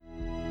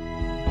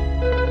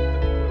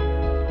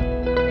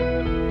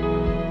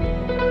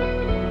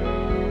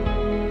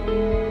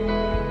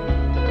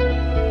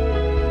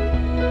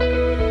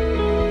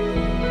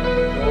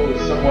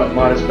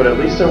but at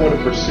least I want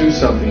to pursue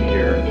something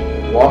here,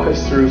 walk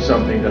us through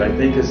something that I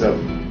think has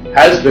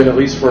been, at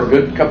least for a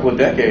good couple of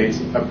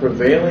decades, a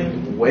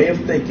prevailing way of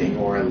thinking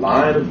or a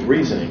line of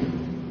reasoning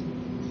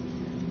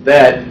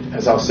that,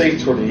 as I'll say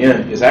toward the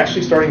end, is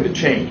actually starting to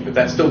change. But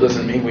that still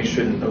doesn't mean we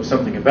shouldn't know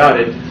something about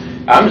it.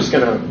 I'm just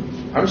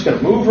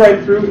gonna move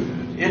right through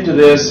into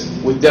this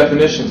with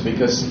definitions,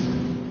 because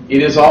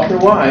it is often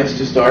wise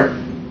to start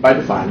by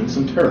defining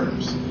some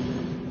terms.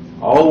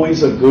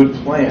 Always a good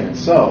plan. And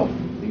so,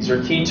 these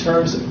are key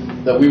terms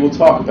that we will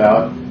talk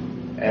about,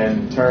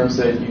 and terms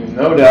that you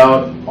no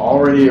doubt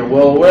already are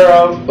well aware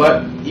of,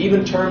 but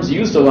even terms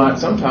used a lot,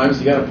 sometimes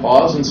you got to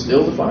pause and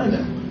still define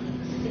them.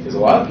 Because a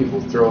lot of people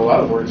throw a lot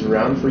of words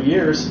around for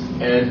years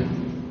and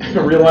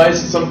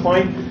realize at some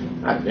point,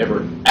 I've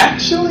never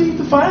actually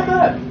defined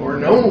that or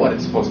known what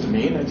it's supposed to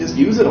mean. I just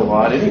use it a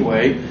lot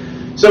anyway.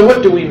 So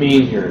what do we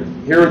mean here?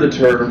 Here are the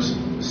terms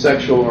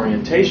sexual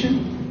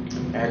orientation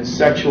and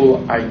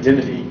sexual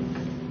identity.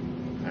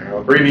 I'll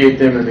abbreviate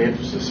them in the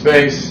interest of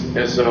space.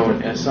 SO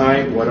and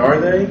SI, what are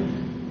they?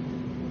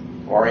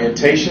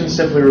 Orientation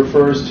simply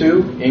refers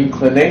to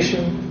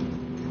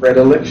inclination,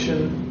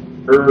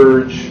 predilection,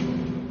 urge,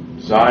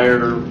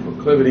 desire,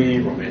 proclivity,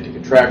 romantic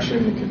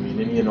attraction. It can mean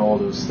any and all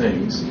those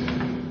things.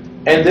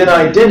 And then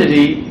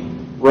identity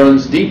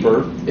runs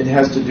deeper. It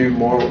has to do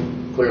more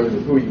clearly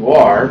with who you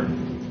are.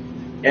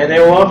 And they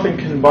will often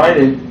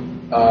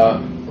combine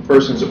a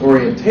person's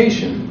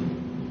orientation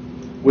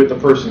with a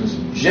person's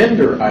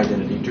gender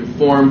identity to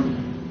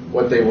form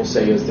what they will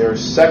say is their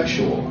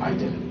sexual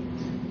identity.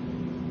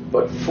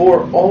 But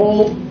for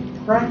all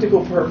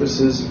practical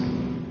purposes,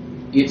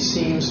 it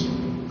seems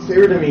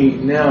clear to me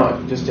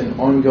now, just in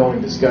ongoing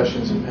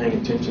discussions and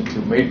paying attention to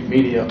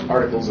media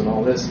articles and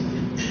all this,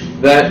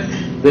 that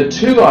these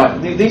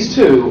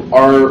two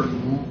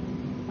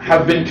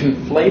have been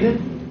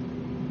conflated,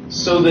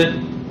 so that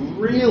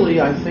really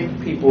I think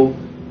people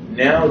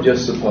now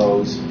just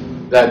suppose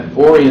that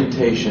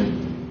orientation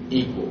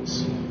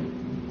equals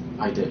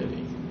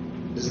identity.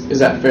 Is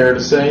that fair to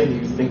say? Do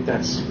you think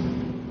that's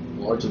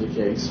largely the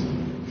case?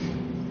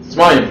 It's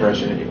my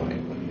impression anyway.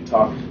 When you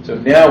talk, so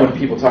now when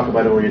people talk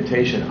about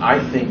orientation, I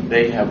think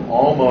they have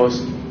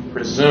almost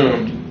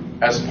presumed,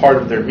 as part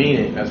of their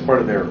meaning, as part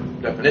of their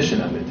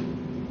definition of it,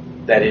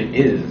 that it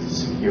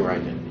is your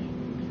identity.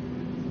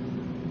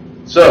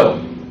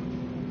 So,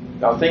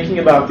 now thinking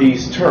about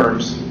these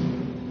terms,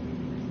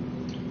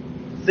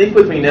 think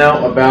with me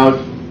now about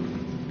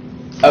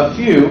a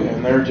few,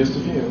 and there are just a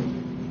few,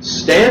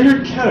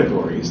 standard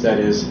categories, that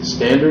is,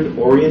 standard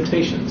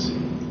orientations,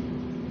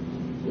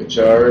 which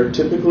are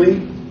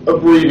typically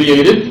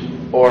abbreviated,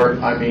 or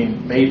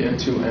made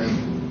into an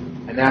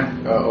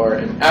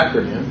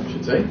acronym, I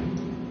should say.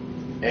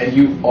 And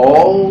you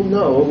all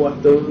know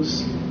what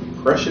those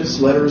precious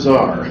letters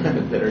are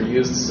that are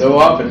used so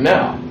often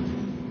now,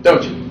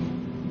 don't you?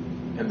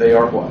 And they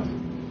are what?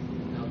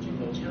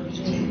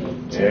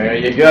 There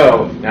you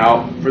go.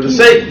 Now, for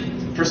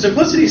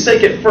simplicity's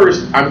sake at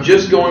first, I'm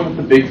just going with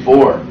the big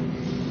four.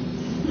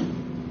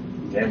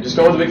 Okay, I'm just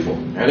going with the big four.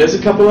 And there's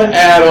a couple of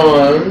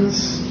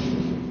add-ons.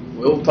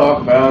 We'll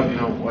talk about,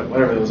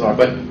 whatever those are.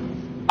 But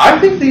I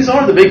think these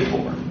are the big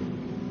four.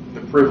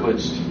 The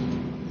privileged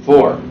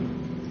four.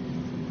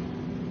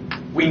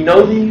 We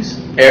know these.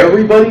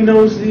 Everybody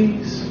knows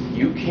these.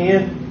 You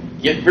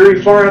can't get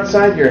very far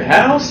outside your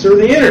house or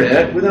the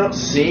internet without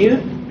seeing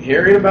it,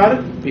 hearing about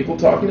it, people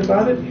talking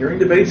about it, hearing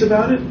debates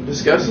about it,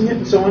 discussing it,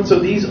 and so on. So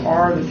these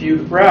are the few,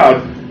 the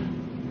crowd.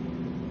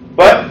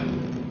 But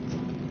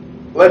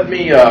let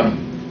me,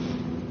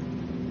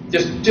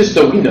 just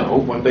so we know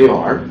what they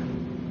are,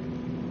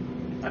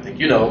 I think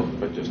you know,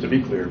 but just to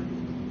be clear,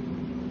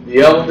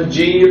 the L and the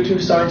G are two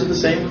sides of the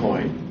same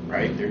coin,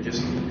 right? They're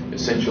just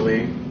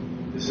essentially,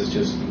 this is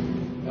just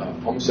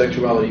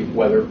homosexuality,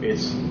 whether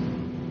it's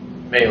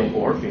male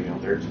or female.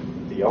 There's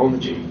the L and the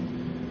G.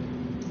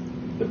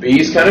 The B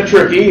is kind of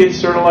tricky. It's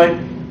sort of like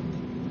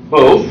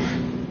both.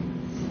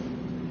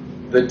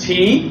 The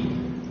T,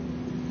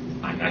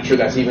 I'm not sure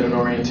that's even an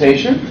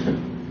orientation.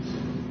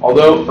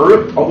 Although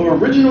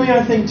originally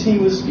I think T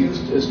was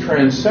used as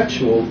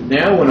transsexual,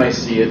 now when I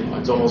see it,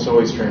 it's almost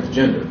always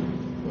transgender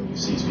when you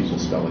see people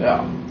spell it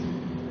out.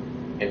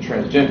 And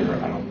transgender,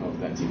 I don't know if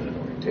that's even an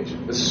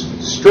orientation. But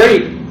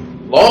straight,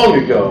 long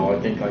ago, I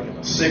think like in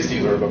the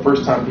 60s, or the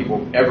first time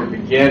people ever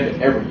began to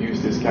ever use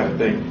this kind of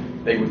thing,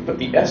 they would put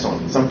the S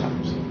on it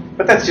sometimes.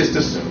 But that's just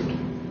assumed.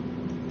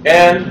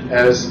 And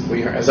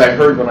as I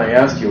heard when I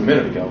asked you a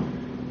minute ago,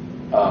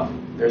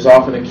 there's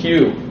often a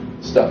Q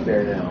stuff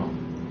there now,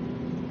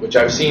 which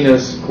I've seen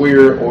as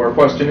queer or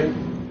questioning.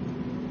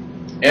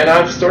 And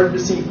I've started to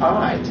see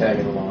I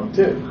tagging along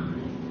too.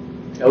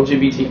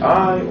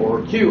 LGBTI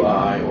or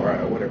QI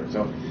or whatever.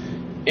 So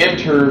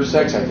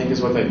intersex, I think,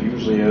 is what that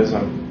usually is.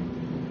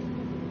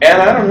 And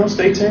I don't know,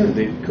 stay tuned.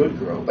 They could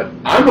grow. But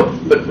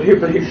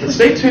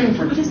stay tuned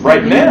for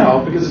right now,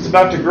 because it's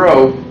about to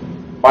grow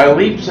by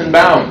leaps and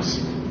bounds.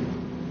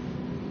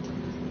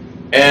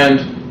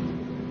 And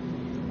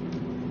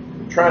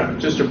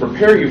just to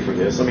prepare you for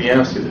this, let me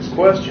ask you this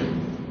question.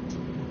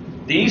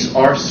 these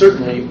are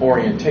certainly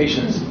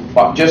orientations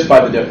just by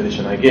the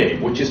definition I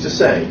gave, which is to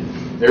say,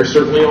 there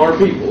certainly are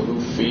people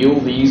who feel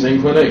these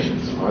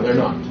inclinations, are there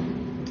not?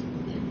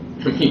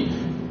 I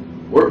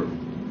mean, we're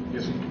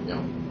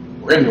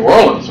in New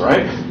Orleans,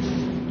 right?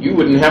 You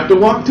wouldn't have to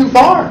walk too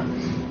far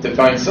to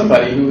find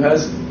somebody who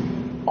has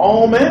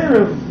all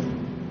manner of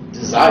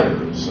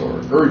desires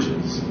or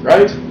urges,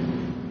 right?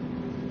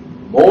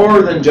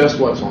 More than just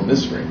what's on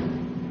this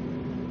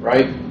screen,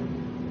 right?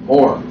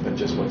 More than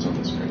just what's on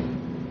the screen.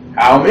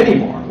 How many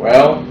more?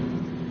 Well,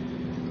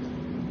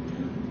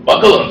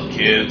 buckle up,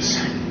 kids.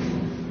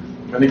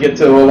 I'm going to get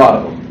to a lot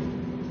of them.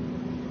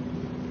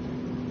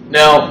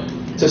 Now,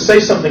 to say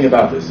something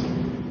about this,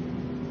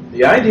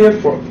 the idea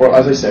for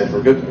as I said, for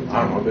a good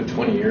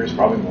 20 years,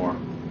 probably more,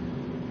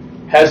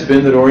 has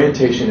been that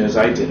orientation is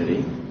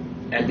identity,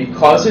 and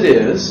because it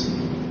is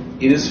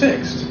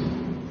fixed.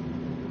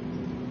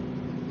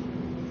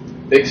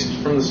 Fixed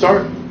from the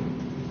start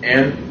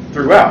and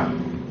throughout.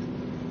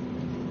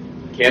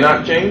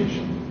 Cannot change,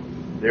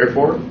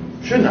 therefore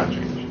should not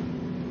change.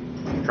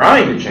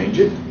 Trying to change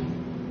it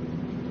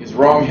is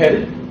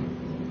wrong-headed,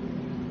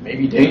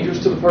 maybe dangerous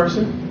to the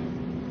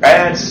person,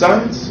 bad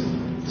science,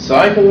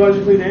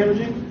 psychologically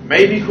damaging,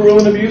 maybe cruel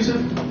and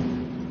abusive,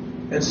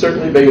 and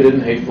certainly bigoted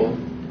and hateful,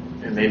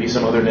 and maybe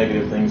some other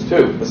negative things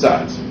too,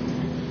 besides.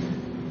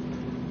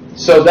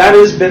 So that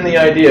has been the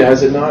idea,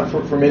 has it not,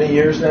 for many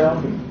years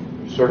now?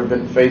 We've sort of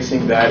been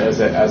facing that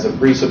as a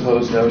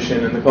presupposed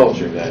notion in the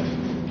culture, that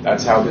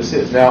that's how this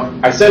is. Now,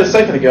 I said a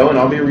second ago, and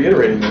I'll be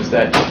reiterating this,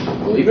 that,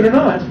 believe it or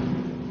not,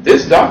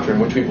 this doctrine,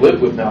 which we've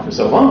lived with now for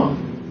so long,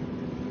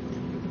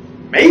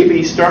 may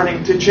be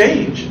starting to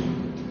change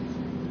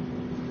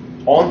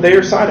on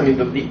their side. I mean,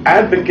 the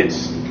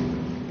advocates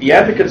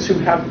who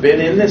have been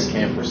in this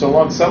camp for so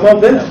long, some of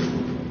them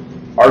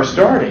are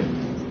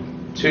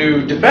starting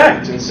to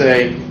defect and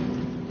say,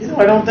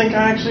 I don't think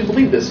I actually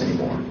believe this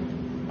anymore.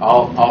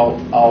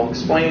 I'll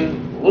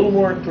explain a little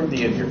more toward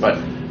the end here, but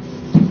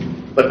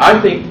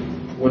I think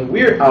when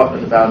we're out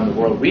and about in the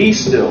world, we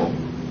still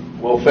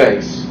will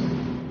face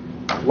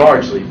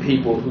largely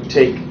people who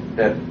take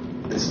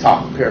this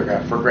top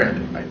paragraph for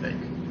granted, I think.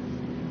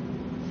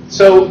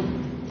 So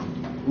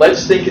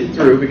let's think it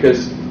through,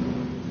 because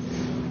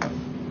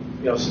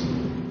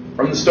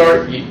from the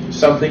start,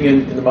 something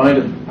in the mind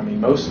of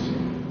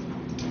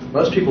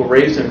most people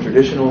raised in a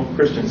traditional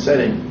Christian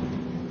setting,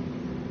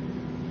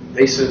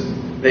 they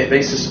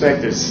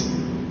suspect there's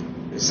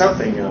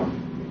something.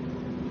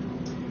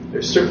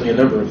 There's certainly a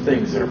number of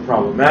things that are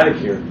problematic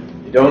here.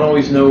 You don't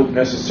always know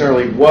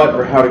necessarily what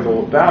or how to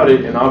go about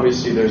it, and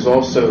obviously there's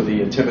also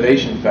the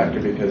intimidation factor,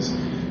 because,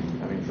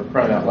 for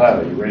crying out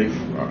loud, are you ready?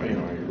 Are you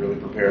really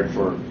prepared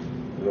for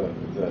the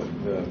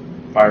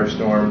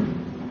firestorm,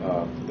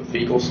 the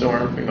fecal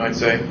storm, we might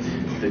say,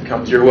 that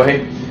comes your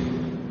way?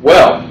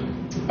 Well,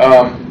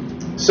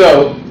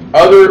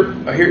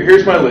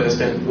 here's my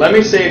list, and let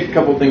me say a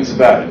couple things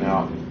about it.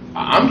 Now,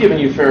 I'm giving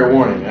you fair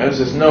warning. There's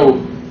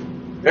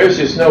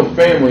just no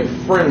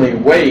family-friendly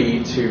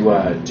way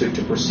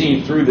to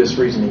proceed through this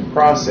reasoning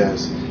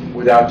process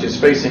without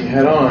just facing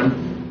head-on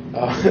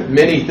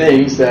many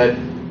things that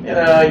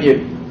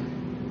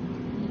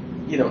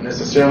you don't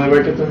necessarily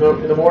wake up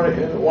in the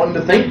morning wanting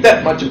to think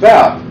that much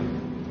about.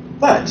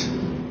 But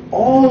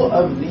all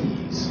of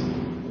these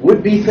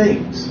would be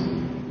things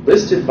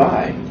listed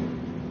by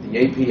the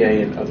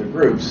APA and other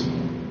groups.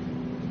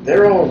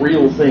 They're all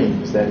real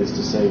things. That is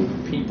to say,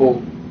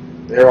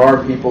 there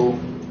are people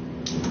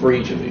for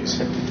each of these.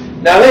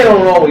 Now, they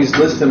don't always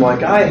list them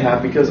like I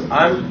have, because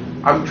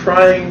I'm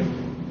trying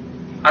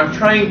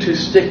to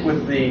stick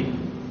with the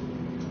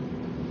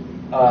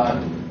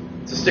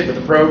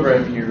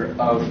program here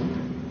of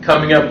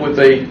coming up with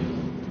a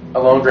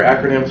longer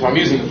acronym. So I'm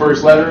using the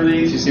first letter of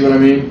these. You see what I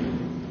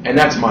mean? And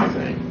that's my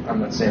thing. I'm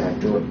not saying I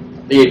do it.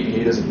 The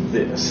APA doesn't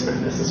do this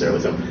necessarily.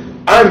 So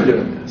I'm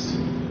doing this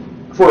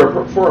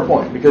for a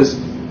point, because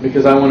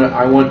I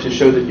want to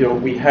show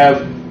that we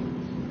have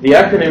the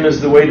acronym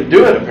is the way to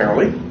do it,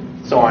 apparently.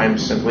 So I'm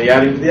simply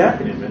adding to the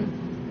acronym,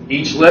 and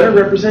each letter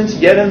represents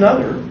yet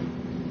another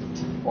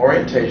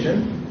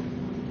orientation.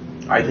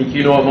 I think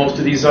you know what most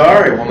of these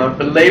are. I will not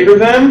belabor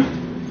them.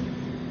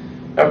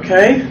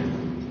 Okay,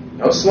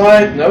 no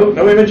slide, no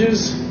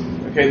images.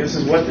 Okay, this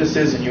is what this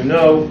is, and you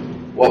know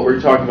what we're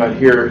talking about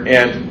here.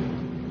 And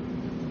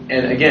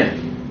again,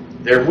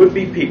 there would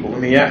be people. Let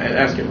me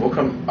ask you.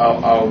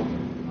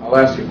 I'll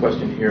ask you a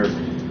question here.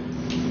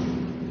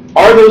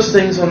 Are those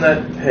things on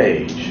that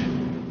page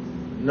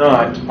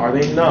are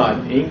they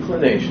not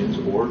inclinations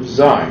or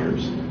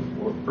desires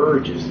or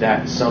urges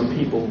that some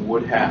people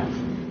would have?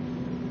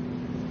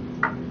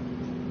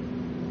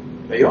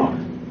 They are.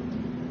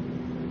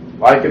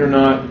 Like it or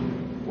not,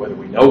 whether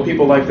we know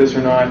people like this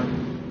or not,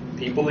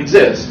 people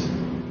exist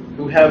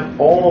who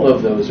have all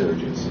of those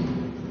urges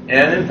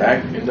and, in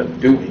fact, end up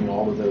doing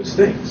all of those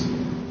things.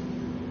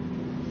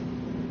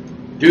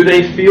 Do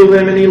they feel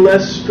them any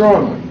less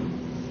strongly?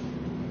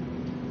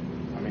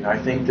 I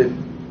think that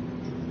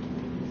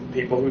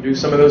people who do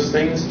some of those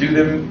things do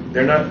them.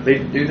 They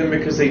do them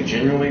because they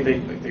genuinely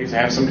they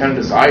have some kind of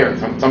desire.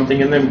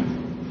 Something in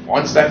them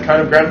wants that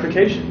kind of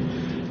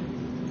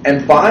gratification.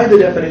 And by the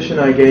definition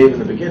I gave in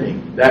the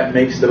beginning, that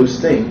makes those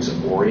things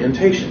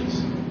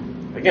orientations.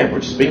 Again, we're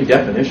just being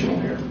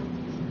definitional here.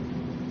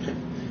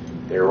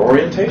 They're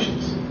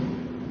orientations.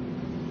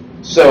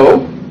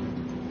 So,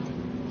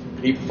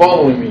 keep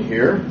following me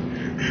here.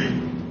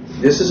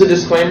 This is a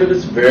disclaimer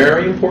that's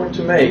very important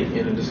to make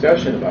in a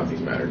discussion about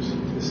these matters.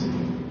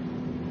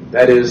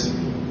 That is,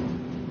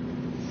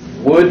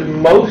 would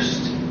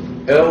most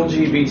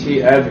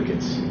LGBT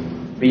advocates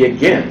be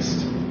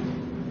against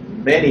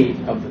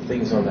many of the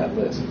things on that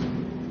list?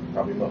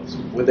 Probably most.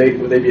 Would they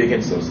be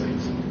against those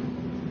things?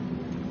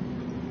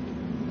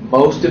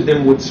 Most of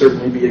them would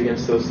certainly be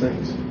against those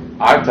things.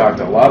 I've talked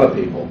to a lot of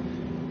people,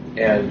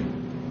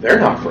 and they're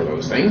not for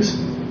those things.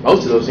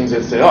 Most of those things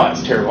they say, oh,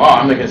 that's terrible. Oh,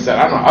 I'm against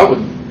that. I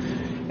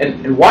wouldn't.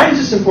 And why is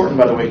this important,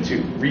 by the way,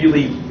 to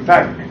really, in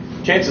fact,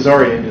 chances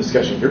are in the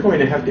discussion, you're going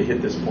to have to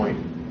hit this point.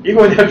 You're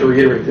going to have to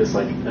reiterate this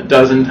like a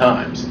dozen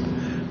times.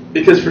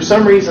 Because for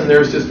some reason,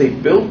 there's just a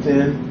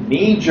built-in,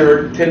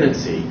 knee-jerk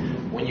tendency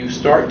when you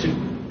start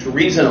to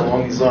reason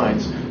along these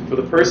lines for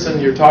the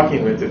person you're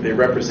talking with, if they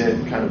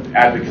represent kind of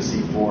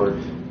advocacy for,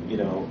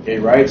 gay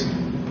rights.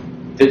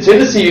 The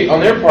tendency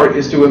on their part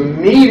is to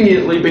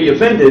immediately be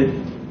offended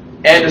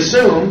and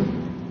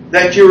assume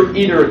that you're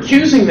either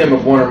accusing them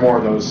of one or more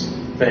of those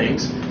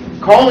things,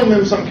 calling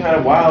them some kind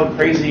of wild,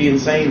 crazy,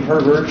 insane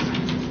pervert,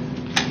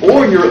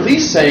 or you're at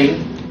least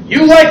saying,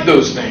 you like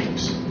those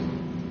things.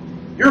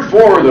 You're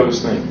for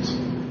those things.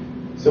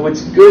 So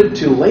it's good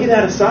to lay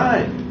that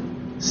aside.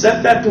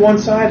 Set that to one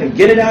side and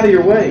get it out of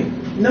your way.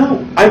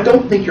 No, I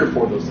don't think you're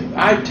for those things.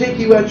 I take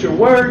you at your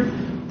word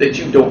that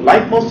you don't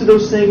like most of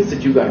those things,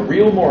 that you've got a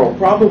real moral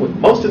problem with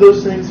most of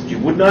those things, that you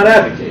would not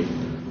advocate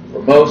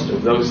for most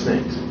of those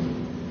things.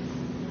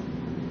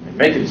 And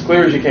make it as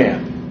clear as you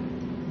can.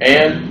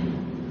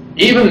 And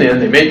even then,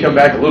 they may come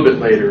back a little bit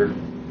later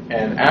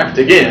and act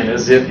again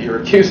as if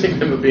you're accusing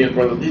them of being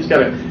for them. You've got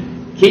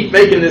to keep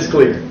making this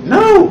clear.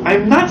 No,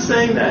 I'm not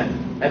saying that.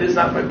 That is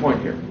not my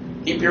point here.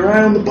 Keep your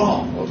eye on the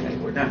ball. Okay,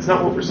 that's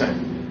not what we're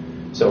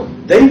saying. So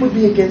they would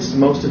be against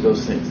most of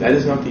those things. That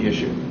is not the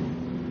issue.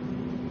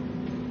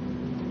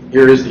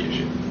 Here is the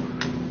issue.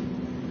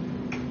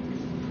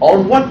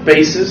 On what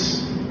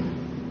basis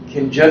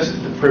can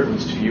just the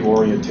privileged view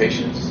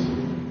orientations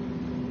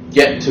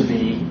get to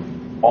be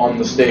on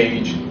the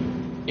stage,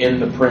 in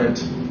the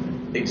print,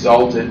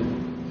 exalted,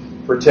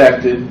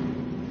 protected,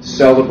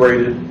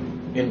 celebrated,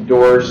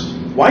 endorsed?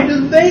 Why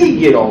do they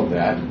get all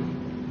that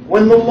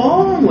when the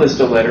long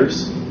list of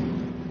letters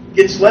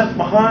gets left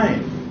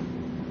behind,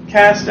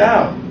 cast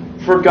out,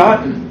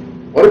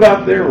 forgotten? What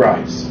about their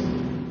rights?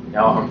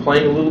 Now, I'm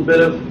playing a little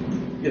bit of,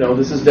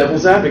 this is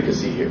devil's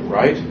advocacy here,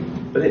 right?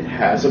 But it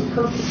has a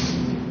purpose.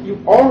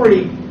 You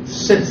already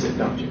sense it,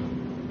 don't you?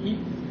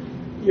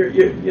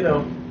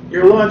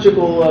 Your logic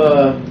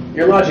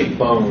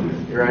bone,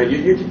 right?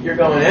 You're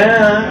going,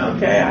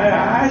 okay,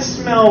 I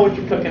smell what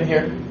you're cooking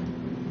here.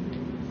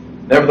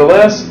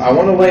 Nevertheless, I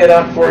want to lay it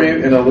out for you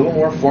in a little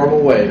more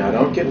formal way. Now,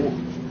 don't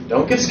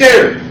get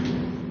scared.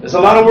 There's a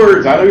lot of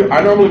words.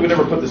 I normally would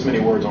never put this many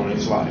words on any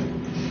slide,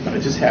 but I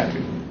just have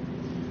to.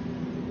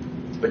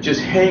 But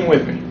just hang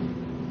with me.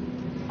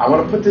 I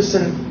want to put this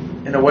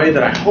in a way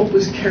that I hope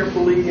is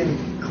carefully and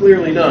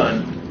clearly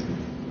done,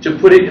 to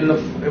put it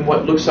in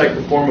what looks like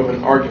the form of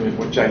an argument,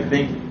 which I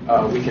think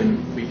we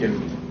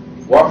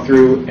can walk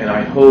through, and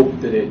I hope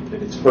that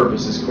its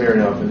purpose is clear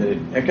enough and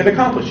that it can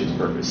accomplish its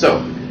purpose.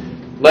 So,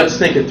 let's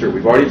think it through.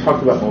 We've already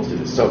talked about most of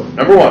this. So,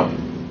 number one,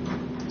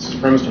 this is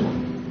premise number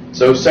one.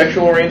 So,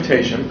 sexual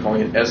orientation,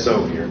 calling it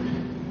SO here,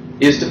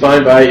 is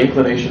defined by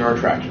inclination or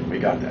attraction. We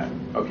got that.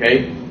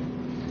 Okay?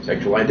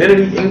 Sexual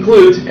identity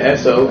includes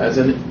SO as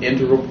an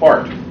integral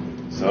part.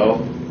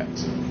 So,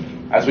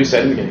 as we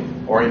said in the beginning,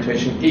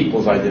 orientation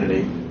equals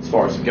identity as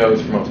far as it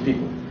goes for most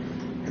people.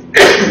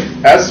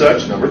 As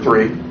such, number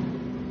three,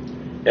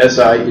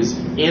 SI is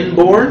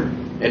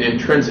inborn and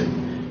intrinsic.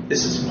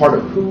 This is part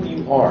of who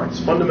you are. It's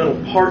a fundamental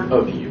part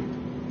of you.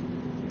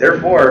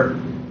 Therefore,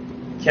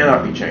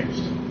 cannot be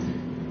changed.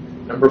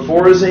 Number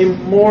four is a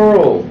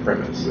moral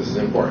premise. This is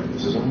important.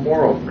 This is a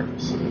moral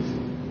premise.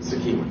 It's the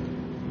key one.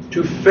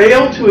 To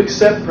fail to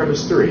accept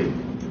premise three,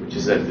 which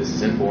is that this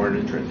is inborn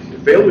and intrinsic, to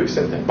fail to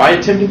accept that by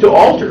attempting to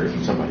alter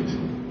somebody's,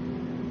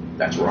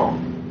 that's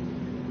wrong.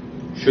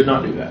 Should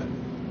not do that.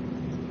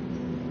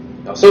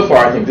 Now, so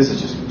far, I think this is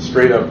just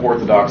straight up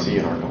orthodoxy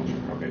in our culture.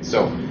 Okay,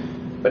 so,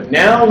 but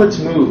now let's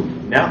move.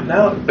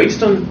 Now,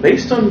 based on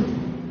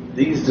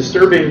these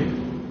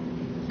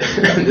disturbing,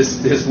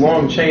 this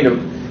long chain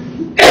of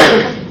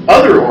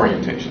other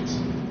orientations,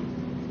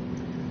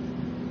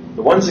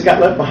 the ones that got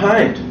left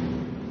behind,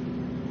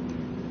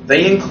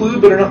 they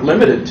include, but are not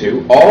limited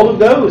to, all of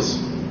those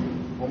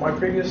on my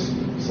previous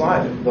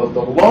slide. The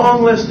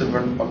long list of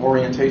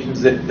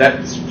orientations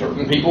that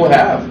certain people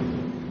have.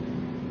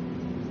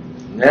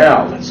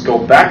 Now, let's go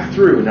back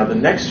through. Now, the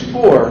next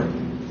four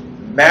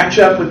match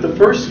up with the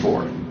first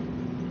four.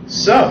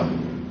 So,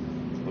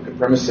 look at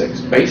premise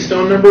 6. Based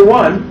on number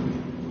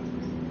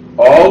 1,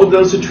 all of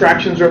those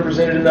attractions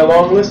represented in the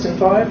long list in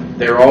 5,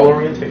 they're all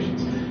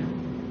orientations.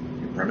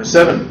 Premise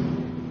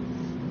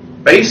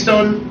 7. Based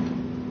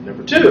on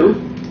number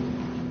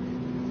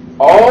 2,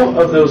 all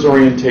of those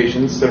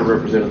orientations that are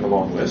represented in the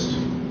long list,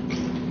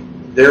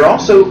 they're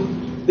also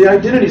the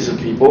identities of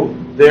people.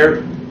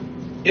 They're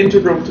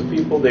integral to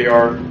people. They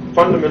are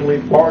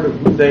fundamentally part of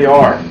who they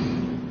are.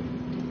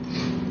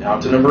 Now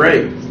to number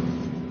 8.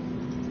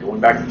 Going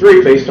back to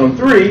 3, based on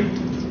 3,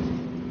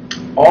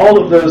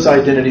 all of those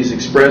identities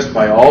expressed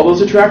by all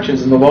those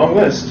attractions in the long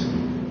list,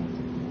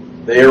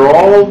 they are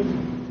all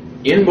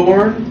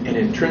inborn and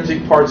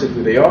intrinsic parts of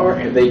who they are,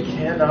 and they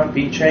cannot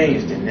be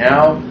changed. And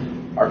now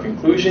our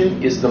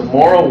conclusion is the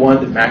moral one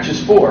that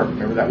matches 4.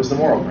 Remember, that was the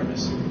moral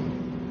premise.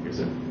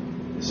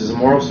 This is a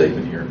moral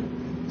statement here.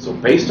 So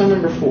based on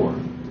number 4,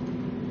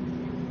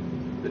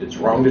 that it's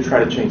wrong to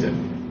try to change it.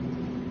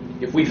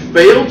 If we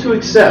fail to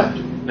accept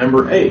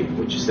number 8,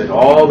 which is that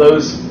all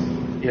those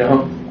in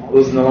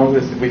the long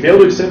list, if we fail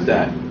to accept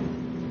that,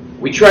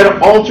 we try to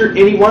alter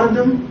any one of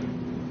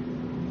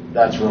them,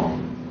 that's wrong.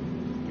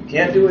 You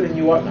can't do it and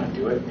you ought not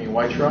do it. I mean,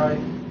 why try?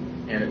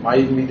 And it might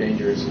even be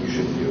dangerous and you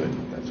shouldn't do it,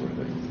 that sort of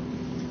thing.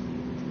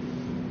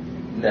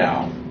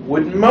 Now,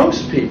 would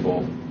most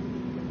people,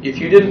 if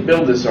you didn't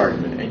build this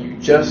argument and you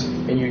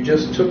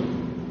just took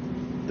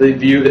the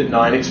view that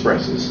 9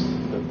 expresses,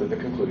 the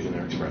conclusion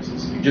there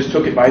expresses, you just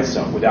took it by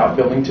itself without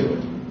building to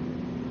it,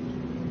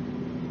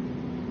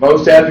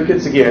 most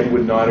advocates, again,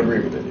 would not agree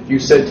with it. If you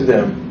said to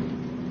them,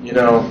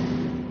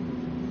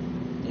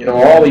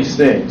 all these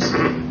things,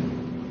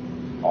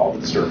 all the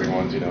disturbing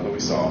ones, that we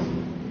saw,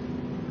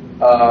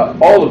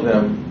 all of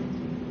them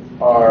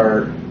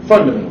are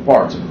fundamental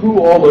parts of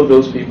who all of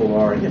those people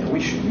are, and we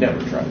should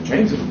never try to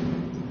change them.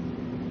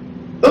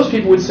 Those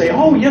people would say,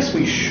 oh, yes,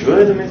 we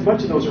should. I mean, a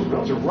bunch of those are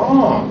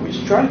wrong. We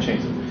should try to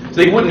change them. So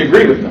they wouldn't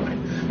agree with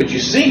 9. But you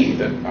see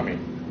that,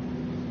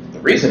 the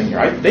reasoning here,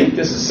 I think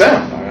this is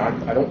sound.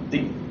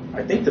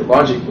 I think the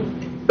logic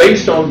would,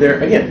 based on their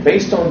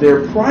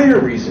prior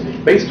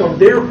reasoning, based on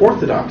their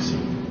orthodoxy,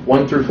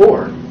 1 through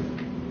 4,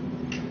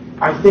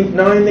 I think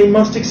 9, they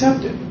must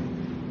accept it.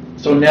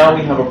 So now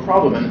we have a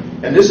problem,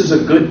 and this is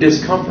a good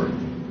discomfort.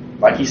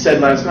 Like he said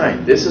last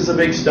night, this is a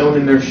big stone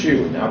in their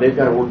shoe. Now they've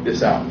got to work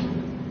this out.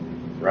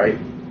 Right?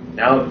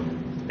 Now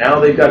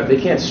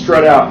they can't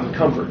strut out in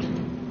comfort.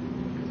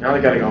 Now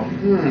they got to go,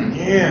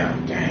 yeah,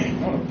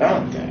 dang, what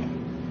about that?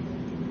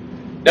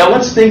 Now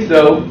let's think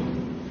though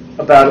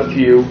about a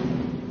few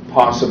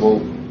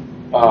possible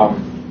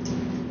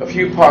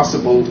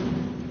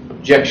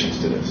objections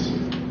to this.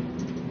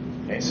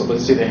 Okay, so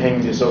let's say they hang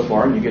with you so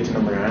far, and you get to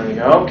number 9, and you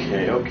go,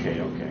 okay.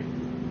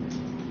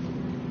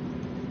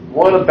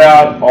 What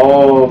about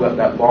all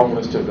that long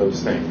list of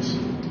those things?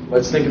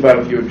 Let's think about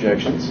a few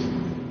objections.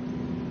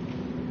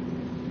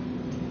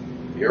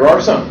 Here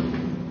are some.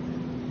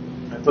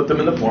 I put them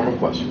in the form of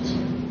questions.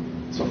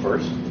 So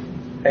first,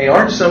 hey,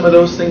 aren't some of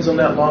those things on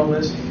that long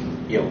list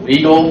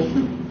illegal?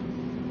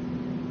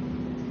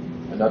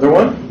 Another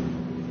one,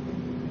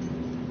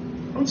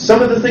 aren't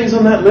some of the things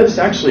on that list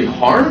actually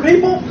harm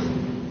people?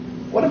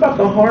 What about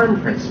the harm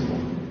principle?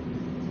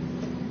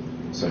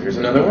 So here's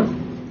another one.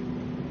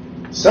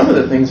 Some of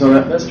the things on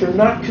that list are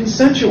not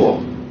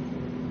consensual.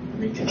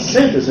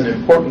 Consent is an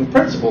important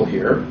principle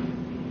here.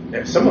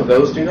 Some of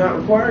those do not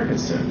require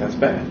consent. That's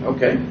bad.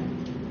 Okay.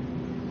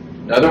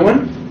 Another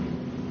one.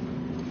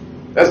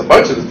 There's a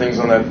bunch of the things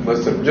on that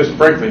list that are just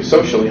frankly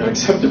socially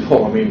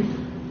unacceptable.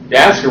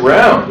 Ask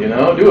around,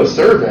 do a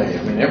survey.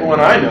 Everyone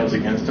I know is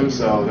against them,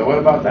 so what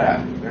about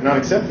that? They're not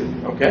accepted.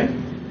 Okay.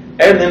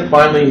 And then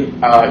finally,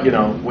 I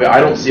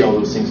don't see all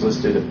those things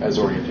listed as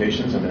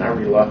orientations. I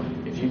read a lot.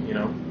 If you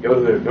go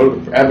to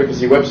the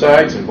advocacy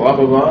websites and blah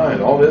blah blah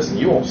and all this, and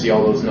you won't see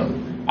all those. No,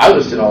 I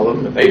listed all of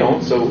them, but they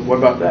don't. So what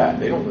about that?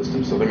 They don't list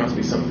them, so there must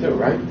be something too,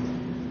 right?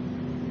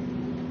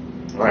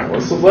 All right,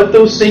 let's let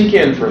those sink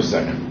in for a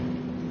second.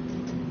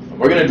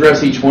 We're going to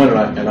address each one,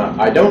 and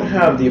I don't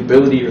have the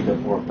ability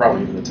or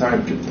probably even the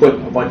time to put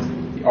a bunch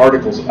of the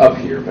articles up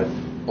here, but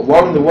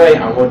along the way,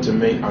 I'm going to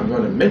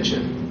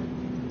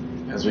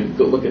mention, as we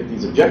look at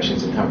these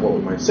objections and what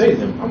we might say to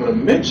them, I'm going to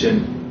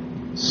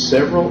mention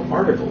several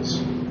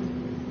articles,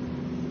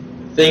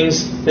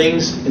 things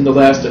in the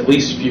last at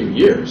least few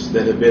years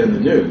that have been in the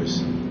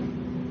news,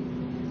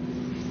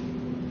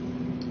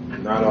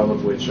 not all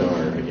of which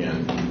are,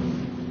 again,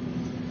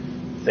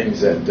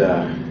 things that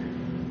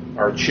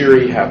are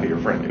cheery, happy, or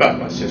friendly. But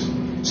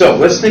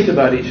let's think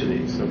about each of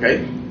these,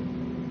 okay?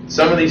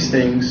 Some of these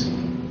things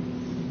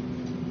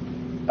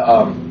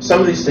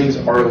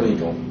are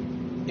illegal.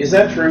 Is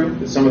that true,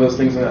 that some of those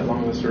things on that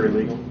long list are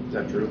illegal? Is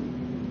that true?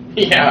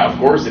 Yeah, of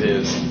course it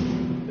is.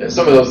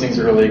 Some of those things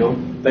are illegal.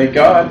 Thank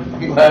God.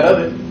 I'm glad of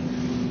it.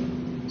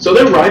 So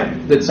they're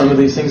right that some of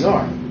these things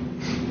are.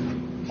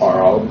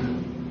 Are all of them?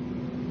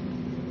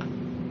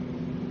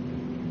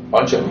 A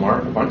bunch of them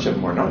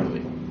are not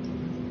illegal.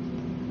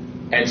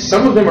 And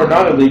some of them are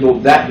not illegal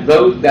that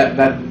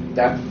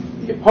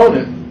the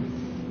opponent,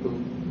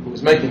 who's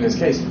was making this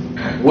case,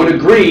 would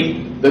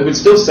agree, they would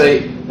still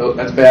say, oh,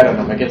 that's bad and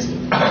I'm against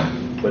it.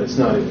 But it's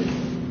not illegal.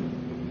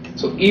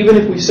 So even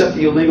if we set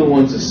the illegal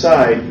ones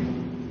aside,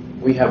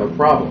 we have a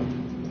problem.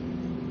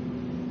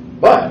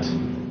 But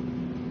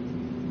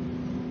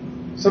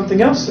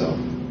something else, though.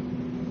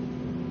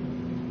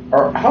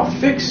 How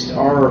fixed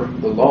are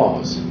the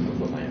laws of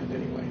the land,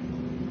 anyway?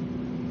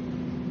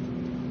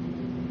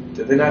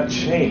 Did they not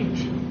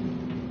change?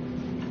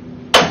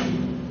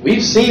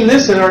 We've seen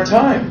this in our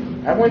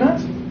time, have we not?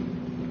 I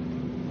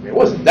mean, it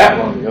wasn't that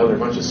long ago. There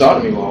were a bunch of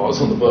sodomy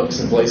laws on the books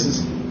in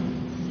places.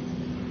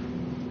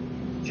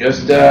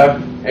 Just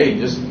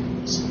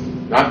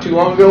not too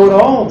long ago at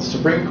all, the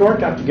Supreme Court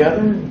got together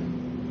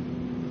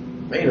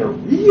and made a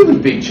really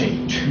big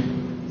change.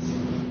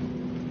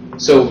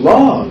 So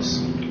laws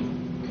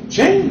can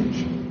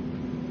change.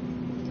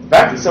 The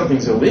fact that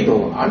something's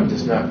illegal, I'm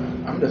just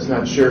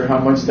not sure how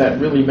much that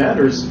really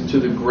matters to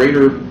the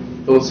greater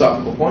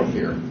philosophical point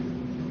here.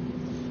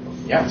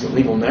 Yeah, it's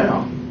illegal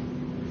now.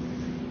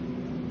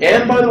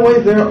 And by the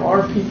way, there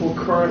are people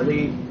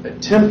currently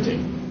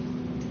attempting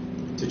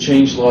to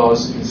change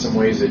laws in some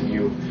ways that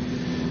you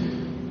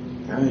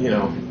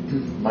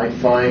might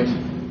find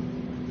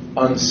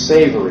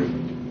unsavory.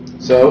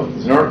 So,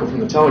 there's an article from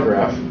the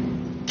Telegraph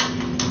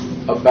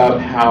about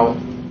how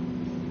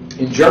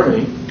in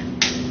Germany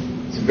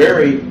it's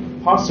very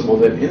possible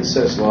that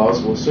incest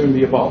laws will soon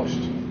be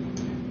abolished.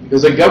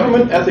 Because a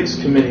government ethics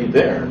committee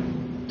there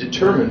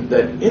determined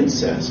that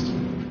incest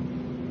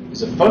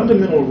is a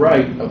fundamental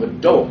right of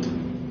adult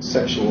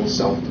sexual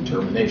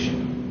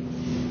self-determination.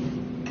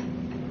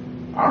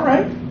 All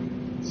right,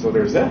 so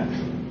there's that.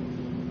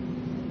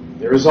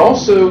 There is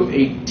also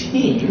a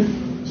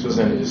teen, this was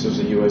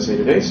a USA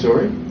Today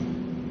story,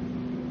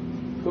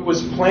 who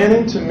was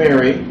planning to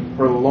marry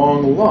her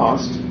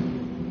long-lost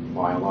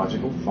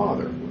biological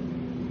father.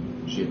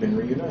 She had been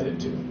reunited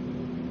to.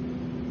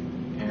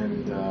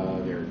 And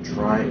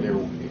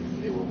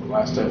they were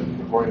last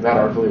time, according to that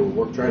article, they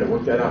were trying to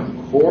work that out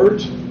in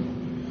court.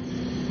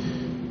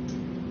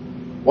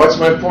 What's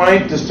my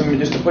point? Just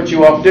to put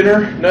you off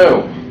dinner?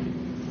 No.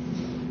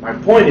 My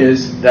point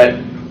is that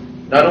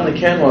not only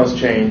can laws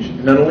change,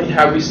 not only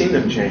have we seen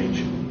them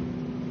change,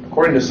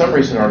 according to some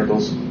recent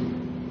articles,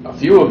 a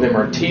few of them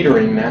are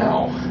teetering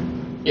now,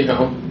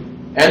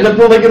 and the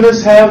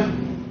polygamists have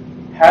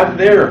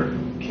their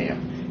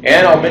camp.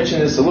 And I'll mention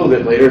this a little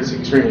bit later, it's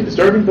extremely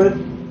disturbing, but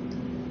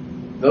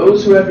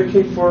those who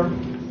advocate for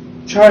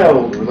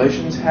child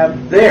relations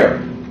have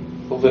their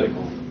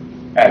political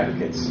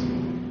advocates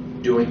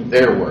doing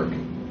their work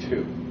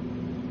too.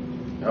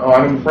 Now,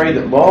 I'm afraid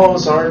that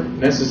laws aren't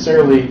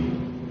necessarily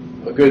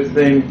a good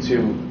thing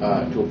to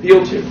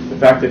appeal to. The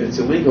fact that it's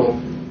illegal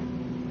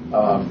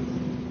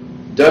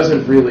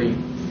doesn't really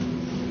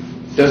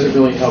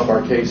help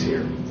our case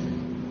here.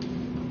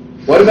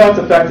 What about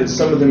the fact that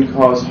some of them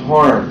cause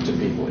harm to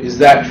people? Is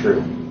that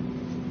true?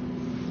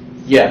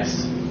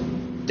 Yes,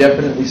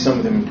 definitely some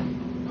of them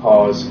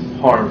cause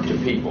harm to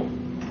people,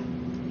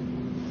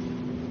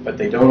 but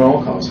they don't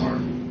all cause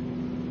harm.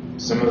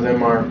 Some of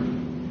them are,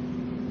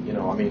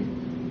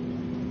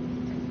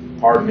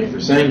 pardon me for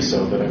saying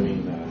so, but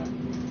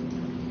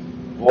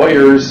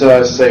lawyers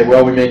say,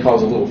 well, we may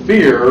cause a little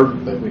fear,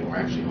 but we don't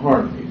actually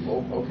harm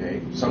people.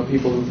 Okay, some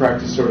people who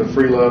practice sort of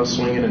free love,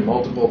 swinging and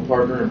multiple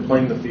partner and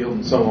playing the field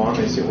and so on,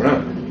 they say we're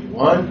not hurting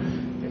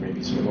anyone. There may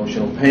be some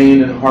emotional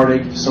pain and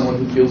heartache to someone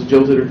who feels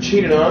jilted or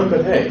cheated on,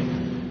 but hey,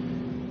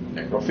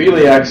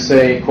 necrophiliacs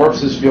say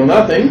corpses feel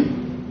nothing.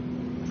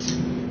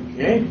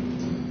 Okay.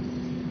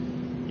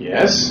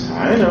 Yes,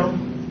 I know.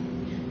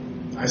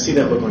 I see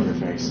that look on your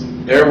face.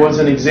 There was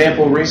an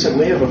example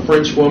recently of a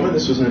French woman,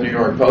 this was in the New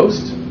York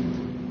Post,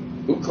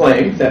 who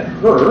claimed that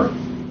her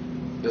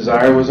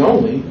desire was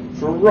only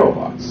for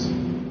robots.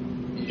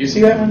 Did you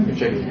see that one? You're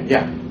shaking your head.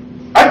 Yeah.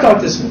 I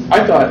thought,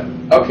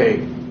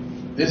 okay,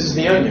 this is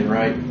the Onion,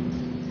 right?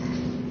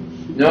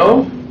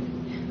 No,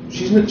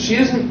 she's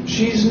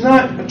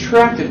not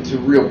attracted to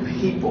real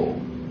people,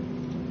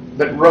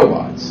 but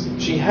robots.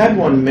 She had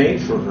one made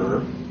for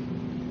her,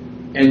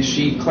 and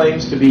she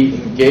claims to be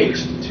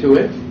engaged to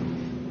it,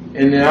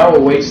 and now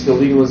awaits the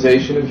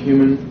legalization of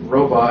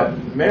human-robot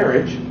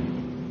marriage,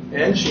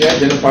 and she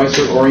identifies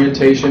her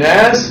orientation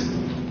as,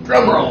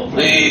 drumroll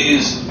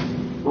please,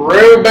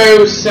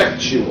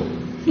 robosexual.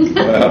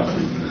 Well,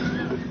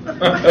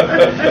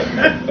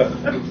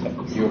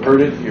 you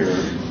heard it here.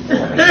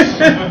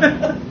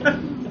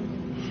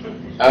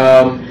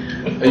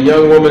 A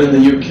young woman in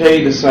the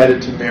UK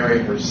decided to marry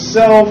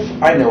herself.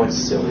 I know it's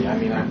silly.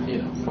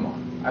 Come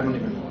on. I don't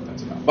even know what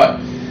that's about. But,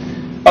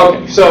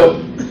 okay,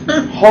 so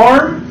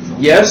harm,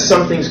 yes,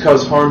 some things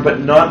cause harm,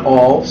 but not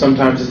all.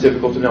 Sometimes it's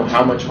difficult to know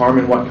how much harm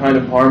and what kind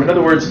of harm. In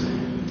other words,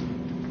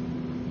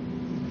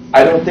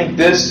 I don't think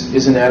this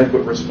is an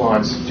adequate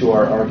response to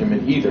our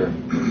argument either.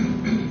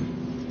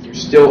 You're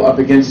still up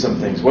against some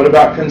things. What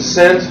about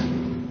consent?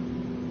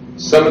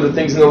 Some of the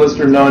things in the list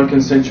are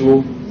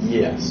non-consensual.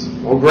 Yes.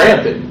 Well,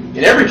 granted,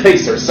 in every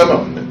case there are some of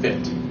them that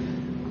fit.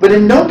 But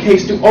in no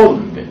case do all of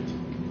them fit.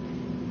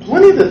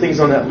 plenty of the things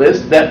on that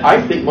list that I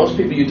think most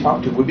people you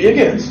talk to would be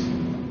against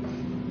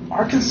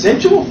are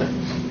consensual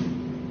things.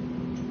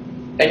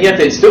 And yet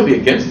they'd still be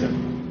against them.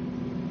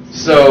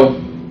 So,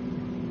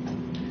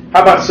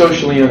 how about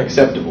socially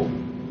unacceptable?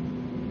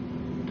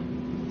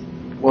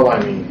 Well, I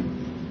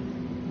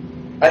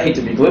mean, I hate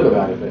to be glib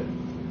about it, but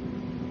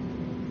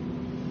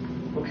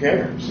who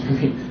cares? I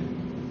mean,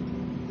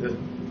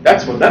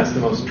 that's the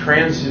most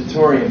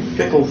transitory and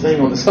fickle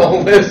thing on this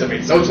whole list. I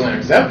mean, socially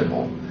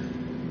unacceptable.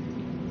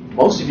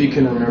 Most of you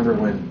can remember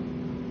when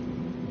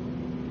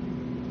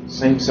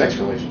same-sex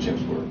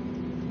relationships were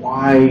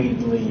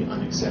widely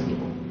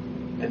unacceptable.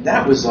 And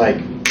that was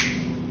like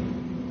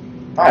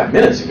 5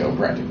 minutes ago,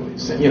 practically,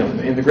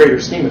 in the greater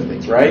scheme of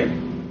things, right? I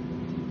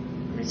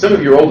mean, some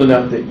of you are old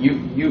enough that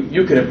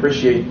you can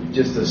appreciate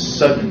just the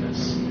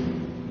suddenness.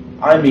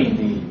 I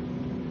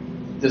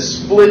mean, the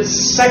split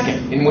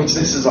second in which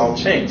this has all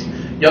changed.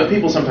 Young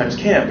people sometimes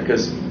can't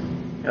because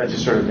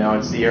just sort of now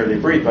it's the air they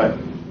breathe, but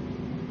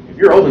if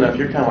you're old enough,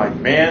 you're kind of like,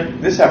 man,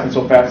 this happened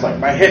so fast, like,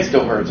 my head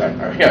still hurts.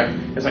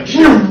 It's like,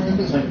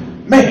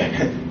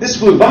 man, this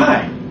flew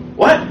by.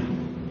 What?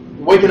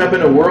 Waking up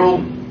in a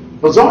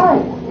bizarre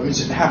world. I mean, it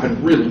just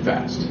happened really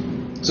fast.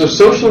 So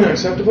socially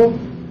unacceptable,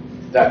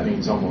 that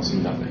means almost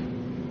nothing.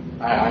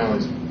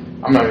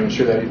 I'm not even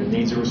sure that even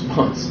needs a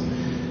response.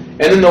 And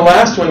then the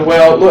last one,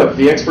 well, look,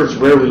 the experts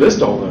rarely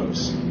list all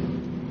those.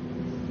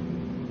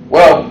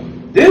 Well,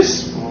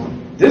 this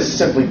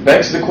simply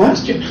begs the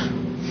question.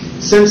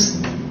 Since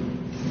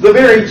the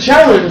very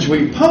challenge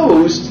we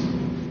posed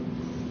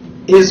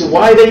is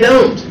why they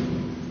don't.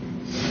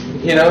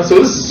 So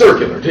this is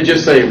circular to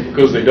just say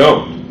because they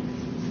don't.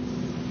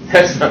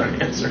 That's not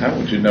an answer. How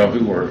would you know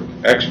who were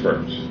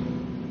experts?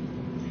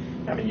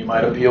 I mean, you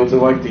might appeal to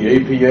like the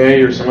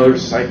APA or some other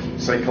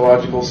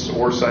psychological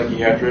or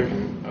psychiatric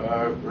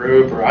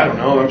group, or I don't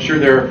know. I'm sure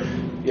they're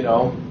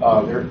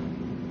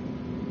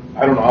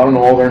I don't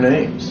know all their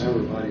names.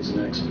 Everybody's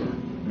an expert.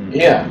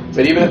 Yeah,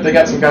 but even if they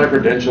got some kind of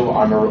credential,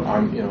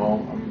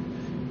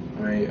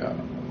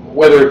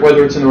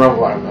 whether it's in the realm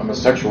of I'm a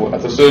sexual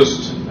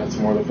ethicist, that's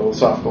more the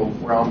philosophical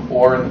realm,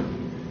 or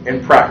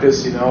in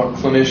practice, a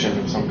clinician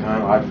of some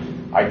kind.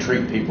 I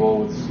treat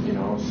people with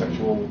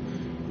sexual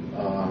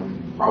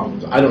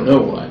problems. I don't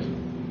know what.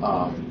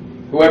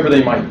 Whoever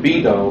they might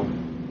be, though,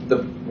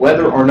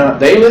 whether or not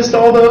they list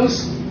all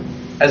those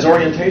as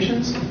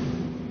orientations,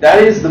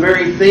 that is the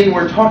very thing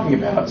we're talking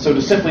about. So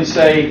to simply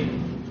say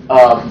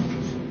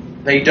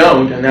they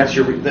don't, and that's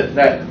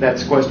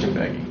question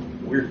begging.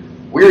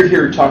 We're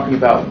here talking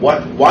about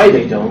why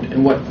they don't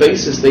and what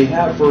basis they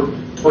have for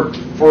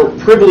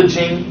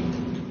privileging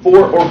 4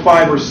 or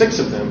 5 or 6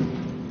 of them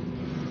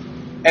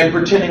and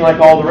pretending like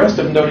all the rest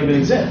of them don't even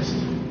exist.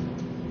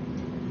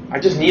 I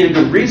just need a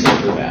good reason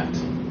for that.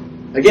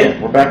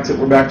 Again, we're back to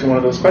one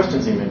of those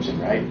questions he mentioned,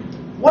 right?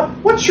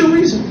 What's your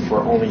reason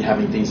for only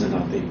having these and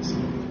not these?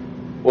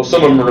 Well,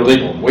 some of them are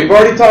illegal. We've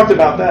already talked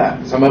about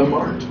that. Some of them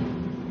aren't.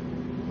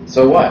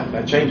 So what?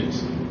 That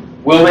changes.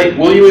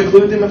 Will you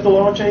include them if the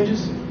law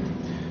changes?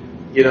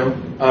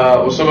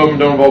 Well, some of them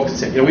don't involve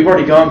consent. We've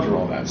already gone through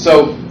all that.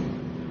 So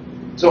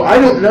I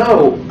don't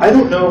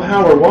know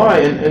how or why.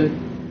 And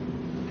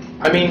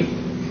I mean,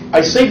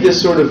 I saved this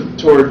sort of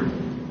toward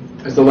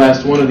as the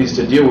last one of these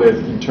to deal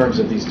with in terms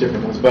of these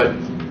different ones. But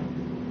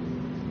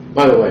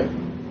by the way,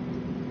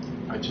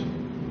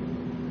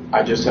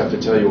 I just have to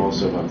tell you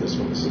also about this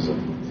one.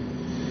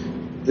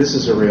 This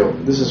is a real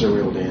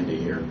dandy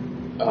here.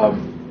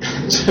 And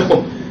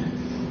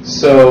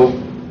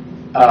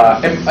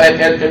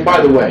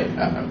by the way,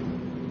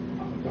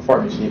 before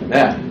I mention even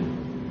that,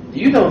 do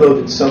you know though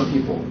that some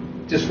people,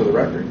 just for the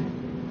record,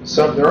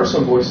 there are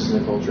some voices in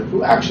the culture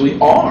who actually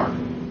are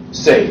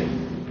saying,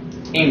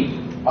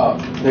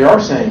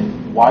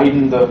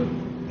 widen the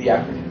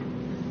acronym.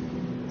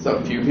 So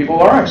a few people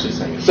are actually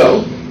saying it.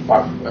 So,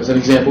 as an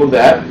example of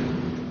that,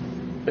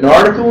 an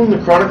article in the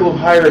Chronicle of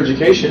Higher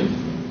Education,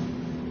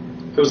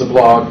 it was a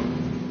blog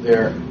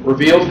there,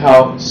 revealed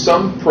how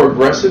some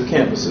progressive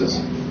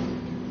campuses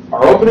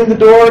are opening the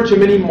door to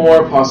many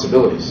more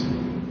possibilities.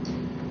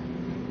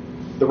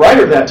 The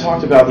writer of that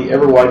talked about the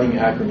ever-widening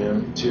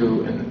acronym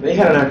and they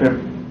had an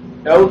acronym,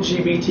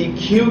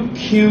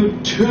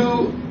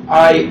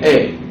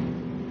 LGBTQQ2IA.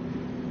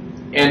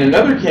 And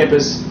another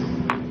campus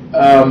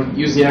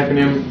used the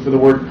acronym for the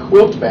word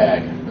quilt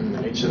bag,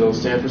 and each of those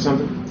stand for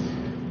something,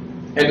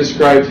 and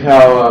described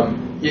how,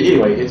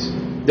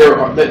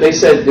 they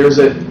said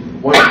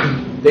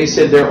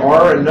there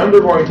are a number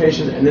of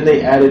orientations, and then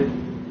they added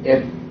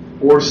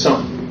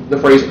the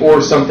phrase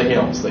or something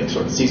else. They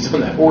sort of seized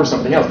on that, or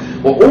something else.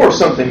 Well, or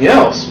something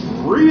else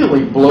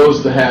really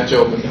blows the hatch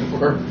open.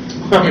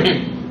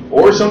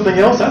 Or something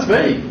else, that's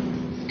vague.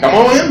 Come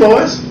on in,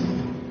 boys.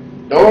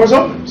 Doors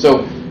open.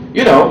 So,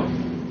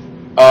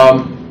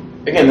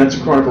 again, that's a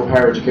Chronicle of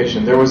Higher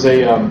Education. There was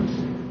a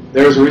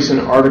recent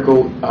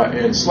article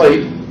in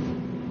Slate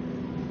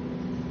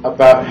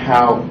about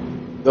how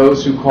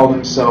those who call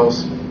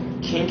themselves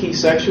kinky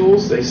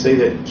sexuals, they say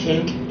that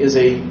kink is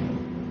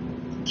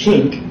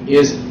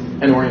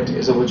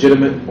is a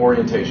legitimate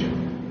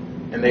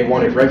orientation, and they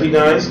want it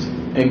recognized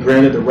and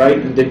granted the right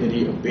and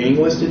dignity of being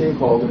listed and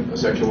called a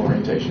sexual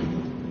orientation.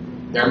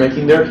 They're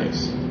making their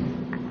case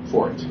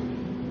for it.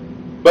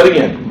 But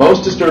again,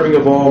 most disturbing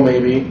of all,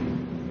 maybe,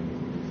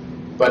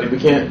 but we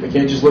can't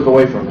just look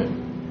away from it.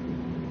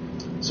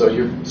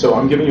 So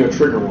I'm giving you a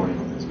trigger warning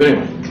on this. But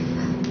anyway,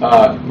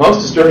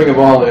 most disturbing of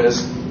all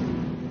is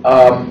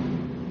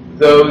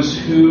those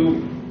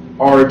who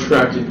are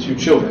attracted to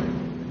children.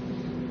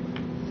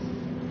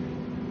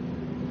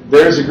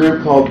 There's a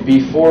group called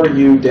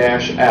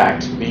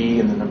Before-You-Act, B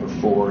and the number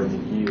 4 and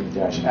the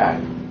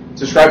U-Act. It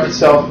describes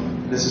itself,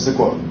 this is the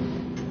quote.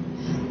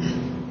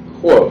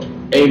 Quote,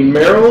 a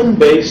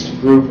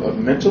Maryland-based group of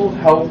mental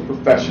health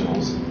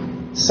professionals,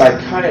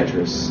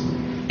 psychiatrists,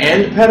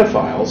 and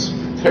pedophiles,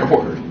 their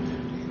word,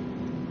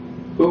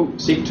 who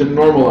seek to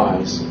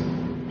normalize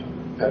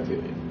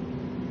pedophilia.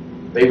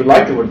 They would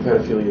like the word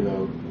pedophilia,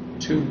 though,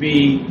 to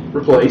be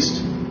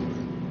replaced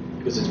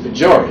because it's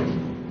pejorative.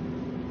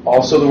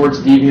 Also, the words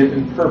deviant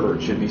and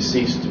pervert should be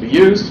ceased to be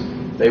used.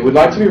 They would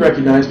like to be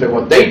recognized by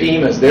what they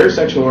deem as their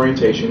sexual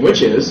orientation,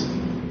 which is,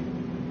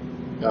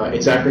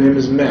 its acronym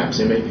is MAPS,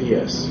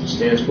 M-A-P-S, which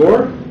stands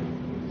for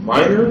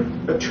Minor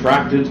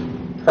Attracted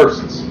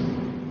Persons.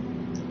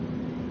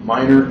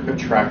 Minor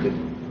Attracted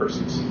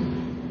Persons.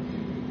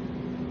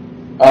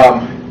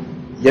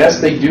 Yes,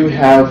 they do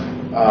have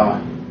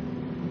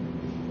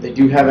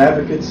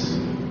advocates.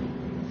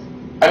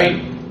 I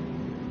mean,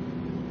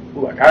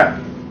 look, I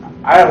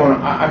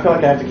feel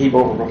like I have to keep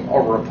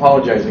over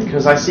apologizing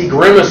because I see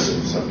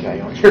grimaces, okay,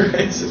 on your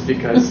faces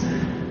because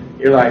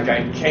you're like,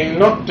 I came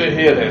not to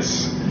hear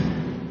this.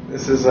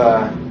 This is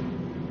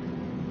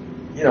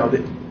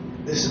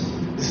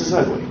this is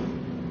ugly.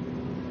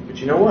 But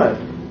you know what?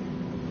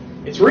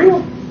 It's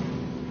real.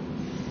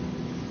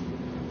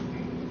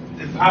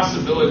 The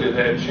possibility of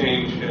that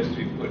change has to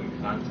be put in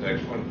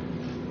context.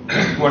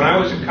 When I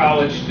was a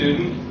college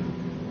student,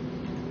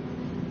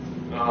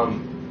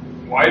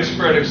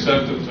 widespread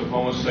acceptance of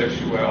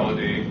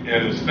homosexuality,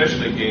 and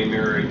especially gay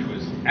marriage,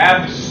 was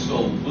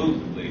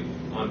absolutely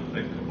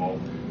unthinkable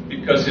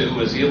because it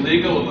was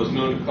illegal, it was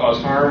known to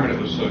cause harm, and it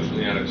was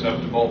socially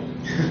unacceptable.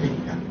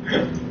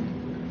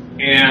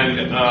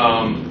 And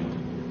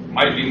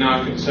might be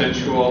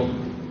non-consensual.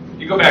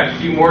 You go back a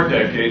few more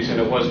decades, and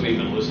it wasn't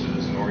even listed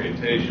as an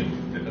orientation.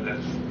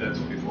 That's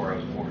before I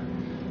was born.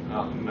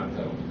 Not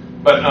that old.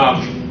 But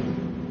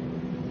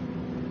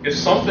it's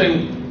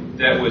something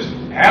that was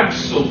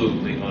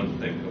absolutely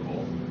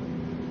unthinkable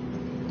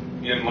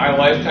in my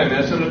lifetime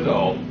as an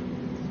adult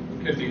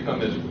could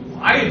become as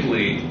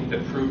widely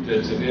approved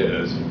as it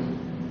is,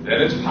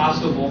 that it's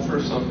possible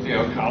for some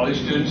college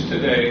students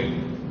today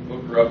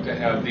who grew up to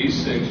have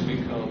these things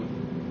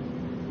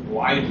become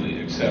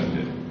widely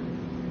accepted.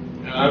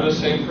 And on the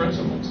same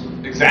principles.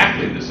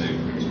 Exactly the same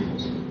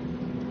principles.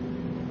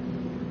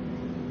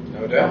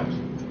 No doubt.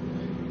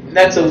 And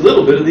that's a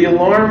little bit of the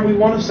alarm we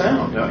want to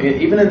sound. Now,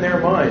 even in their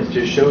minds,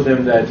 just show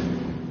them that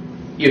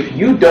if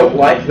you don't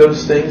like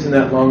those things in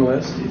that long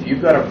list, if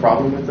you've got a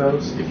problem with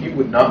those, if you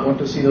would not want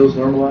to see those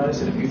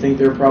normalized, and if you think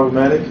they're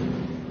problematic,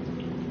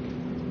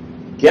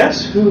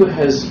 guess who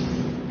has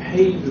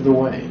paved the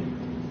way?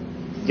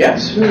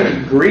 Guess who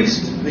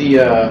greased the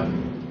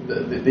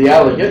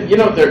alley? You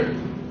know,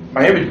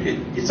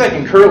 it's like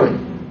in curling.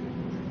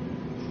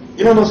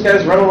 You know those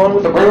guys run along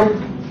with the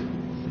broom?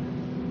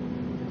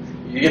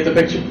 You get the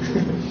picture?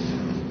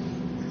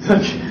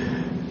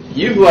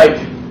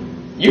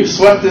 You've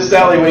swept this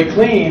alleyway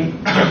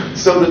clean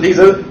so that these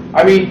other,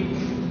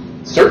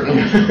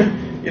 certainly,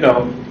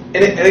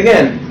 and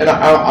again,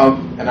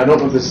 I don't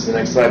know if this is the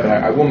next slide, but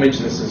I will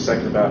mention this in a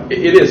second about,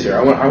 it is here.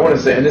 I want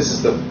to say, and this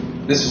is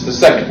the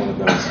second one of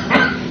those.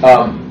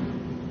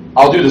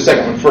 I'll do the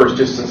second one first,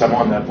 just since I'm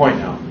on that point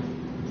now.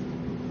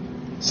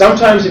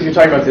 Sometimes if you're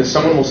talking about this,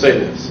 someone will say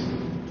this.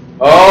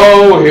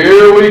 Oh,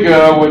 here we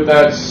go with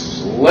that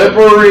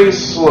slippery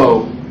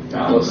slope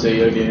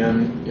fallacy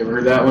again. You ever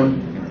heard that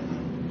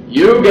one?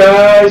 You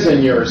guys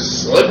and your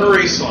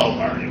slippery slope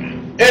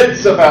argument.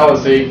 It's a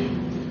fallacy.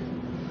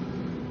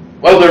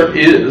 Well, there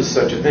is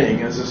such a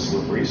thing as a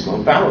slippery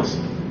slope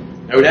fallacy.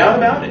 No doubt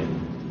about it.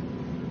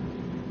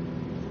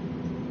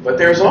 But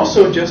there's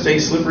also just a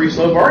slippery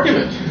slope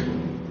argument.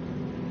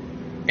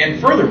 And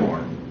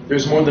furthermore,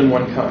 there's more than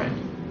one kind.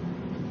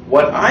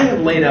 What I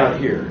have laid out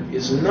here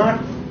is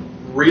not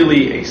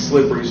really a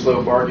slippery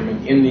slope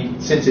argument in the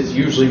sense it's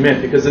usually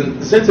meant, because in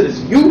the sense that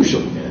it's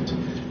usually meant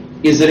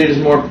is that it is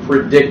more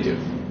predictive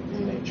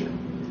in nature.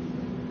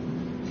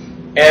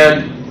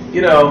 And,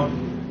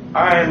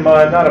 I'm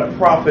not a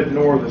prophet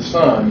nor the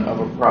son of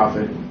a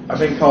prophet. I've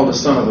been called the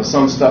son of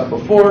some stuff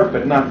before,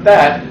 but not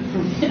that.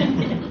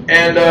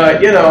 And,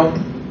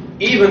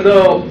 even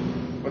though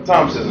what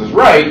Tom says is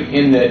right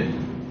in that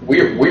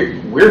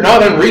we're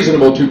not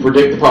unreasonable to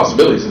predict the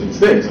possibilities of these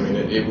things.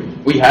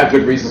 We have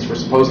good reasons for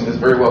supposing this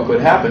very well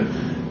could happen.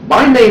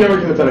 My main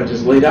argument that I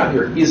just laid out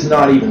here is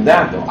not even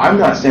that, though. I'm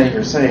not standing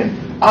here saying,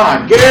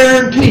 I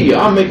guarantee you,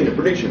 I'm making a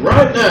prediction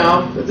right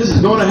now that this is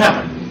going to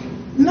happen.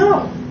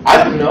 No,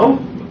 I don't know.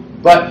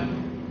 But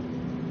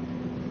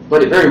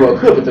it very well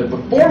could. But the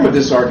form of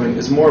this argument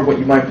is more of what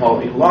you might call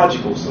a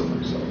logical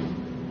slippery slope.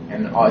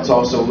 And it's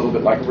also a little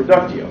bit like a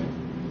reductio.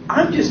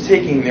 I'm just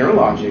taking their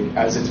logic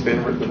as it's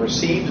been the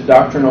received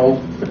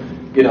doctrinal,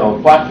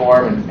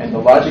 platform and the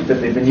logic that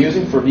they've been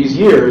using for these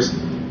years,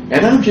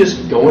 and I'm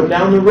just going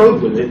down the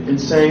road with it and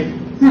saying,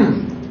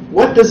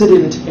 what does it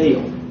entail?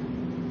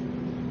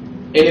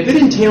 And if it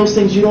entails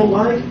things you don't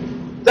like,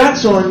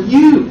 that's on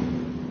you.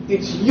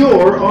 It's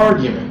your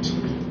argument.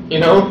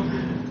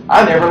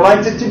 I never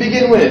liked it to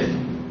begin with,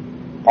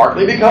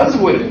 partly because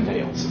of what it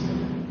entails.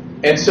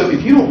 And so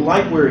if you don't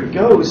like where it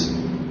goes,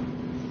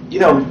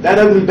 that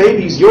ugly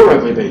baby's your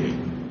ugly baby.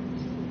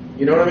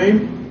 You know what I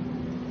mean?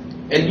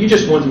 And you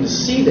just want them to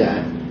see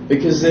that,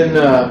 because then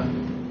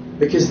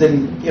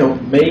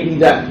maybe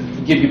that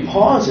could give you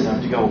pause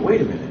enough to go,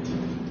 wait a minute.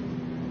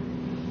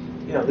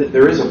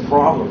 There is a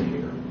problem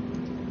here,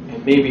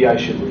 and maybe I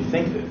should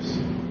rethink this.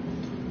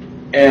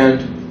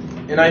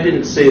 And I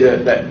didn't say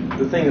that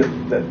the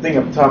thing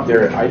up top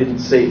there. I didn't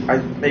say.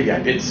 Maybe I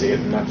did say it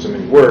in not so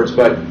many words,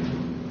 but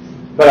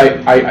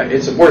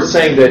it's worth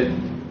saying that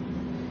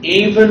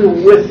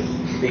even with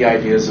the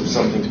ideas of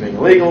some things being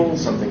illegal,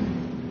 something,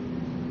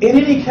 in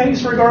any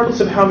case, regardless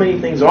of how many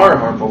things are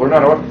harmful or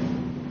not,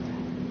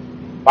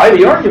 by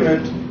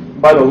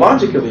the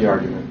logic of the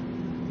argument,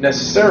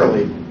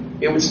 necessarily,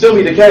 it would still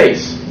be the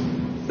case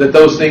that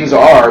those things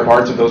are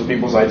parts of those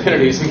people's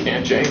identities and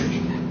can't change,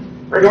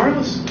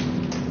 regardless.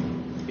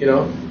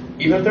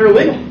 Even if they're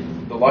illegal,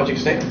 the logic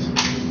stands.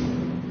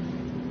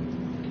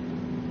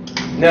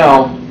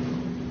 Now,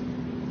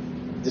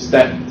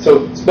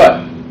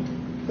 but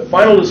the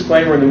final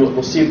disclaimer, and then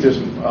we'll see if there's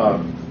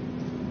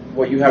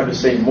what you have to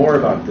say more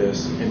about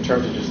this in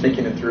terms of just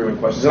thinking it through and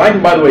questions. And I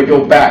can, by the way,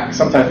 go back.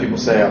 Sometimes people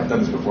say, I've done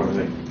this before, and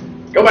they say,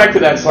 go back to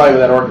that slide with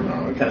that argument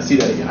on it. I kind of see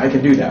that again. I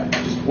can do that.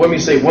 Just let me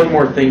say one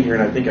more thing here,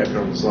 and I think I put it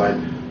on the slide.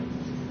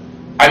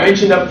 I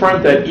mentioned up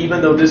front that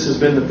even though this has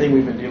been the thing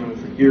we've been dealing with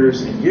for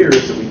years and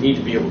years, that we need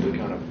to be able to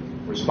kind of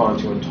respond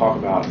to and talk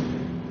about.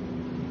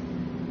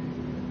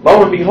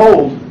 Lo and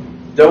behold,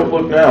 don't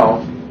look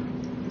now,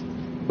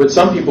 but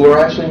some people are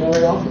actually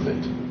moving off of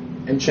it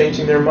and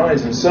changing their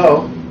minds. And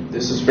so,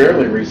 this is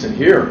fairly recent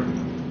here.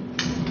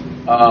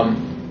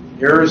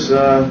 Here's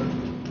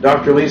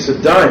Dr.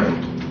 Lisa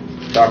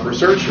Diamond, top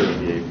researcher of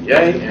the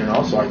APA, and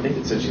also I think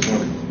it says she's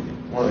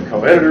one of the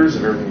co-editors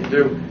of Everything You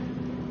Do.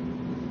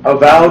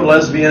 Avowed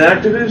lesbian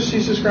activist,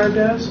 she's described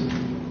as,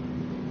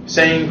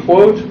 saying,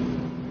 quote,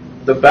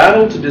 "The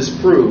battle to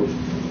disprove,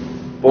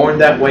 born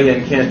that way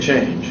and can't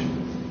change,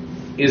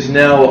 is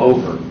now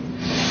over."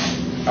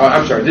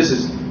 I'm sorry, this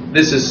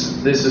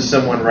is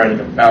someone writing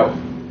about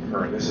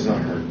her. This is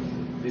not her.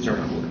 These are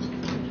not words.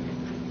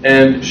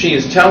 And she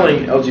is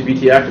telling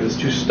LGBT activists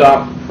to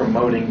stop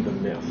promoting the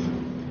myth.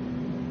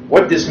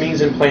 What this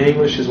means in plain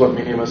English is what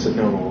many of us have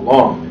known all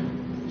along.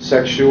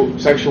 Sexual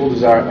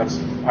desire,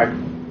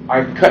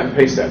 I cut and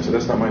paste that, so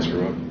that's not my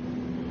screw up,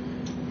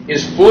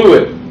 is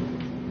fluid.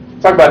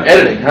 Talk about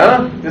editing,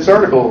 huh? This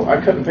article, I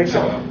cut and paste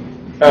that.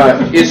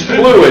 Is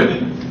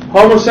fluid.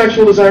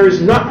 Homosexual desire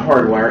is not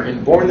hardwired,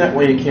 and born that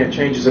way and can't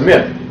change is a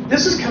myth.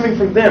 This is coming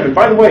from them. And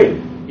by the way,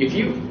 if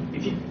you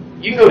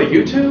can go to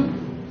YouTube,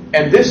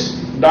 and this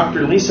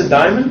Dr. Lisa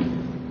Diamond,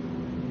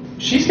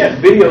 she's got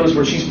videos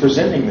where she's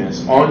presenting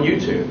this on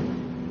YouTube,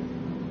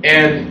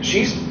 and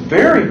she's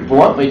very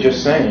bluntly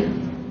just saying,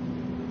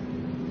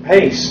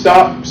 "Hey,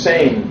 stop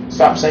saying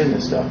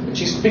this stuff." And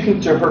she's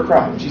speaking to her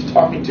crowd. She's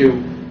talking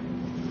to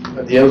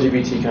the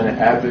LGBT kind of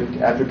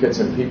advocates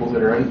and people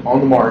that are on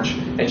the march,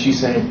 and she's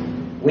saying,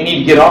 we need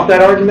to get off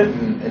that argument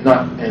and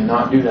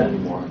not do that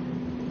anymore.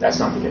 That's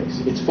not the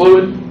case. It's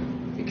fluid.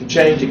 It can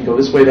change. It can go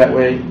this way, that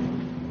way.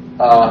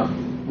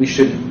 We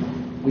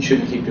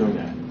shouldn't keep doing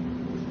that.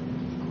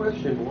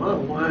 Question: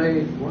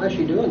 Why is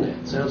she doing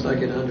that? Sounds like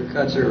it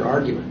undercuts her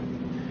argument,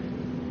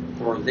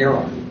 or their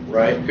argument.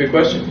 Right. Good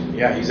question.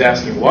 Yeah, he's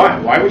asking why.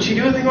 Why would she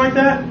do a thing like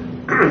that?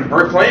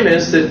 Her claim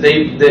is that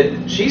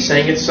she's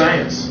saying it's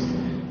science.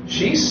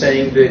 She's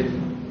saying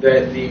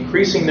that the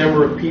increasing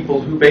number of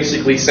people who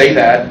basically say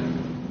that,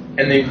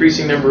 and the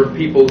increasing number of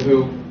people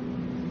who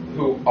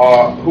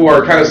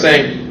are kind of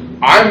saying,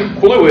 I'm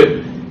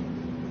fluid,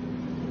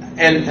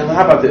 and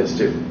how about this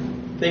too?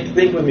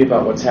 Think with me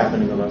about what's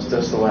happened in the last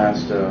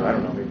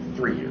maybe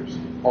 3 years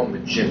on the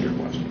gender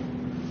question.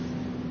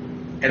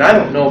 And I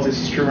don't know if this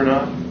is true or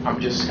not. I'm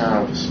just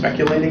kind of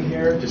speculating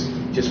here,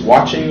 just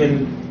watching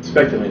and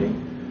speculating.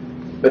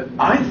 But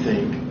I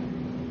think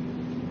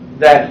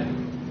that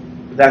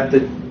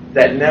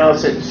now,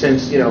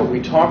 since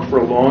we talked for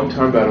a long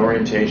time about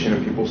orientation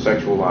and people's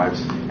sexual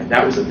lives, and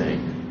that was a thing,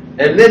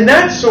 and then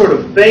that sort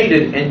of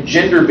faded, and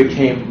gender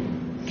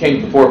came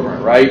to the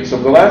forefront, right? So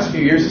for the last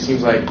few years, it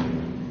seems like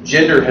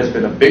gender has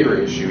been a bigger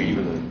issue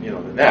even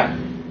than that.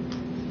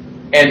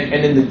 And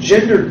in the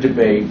gender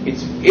debate,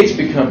 it's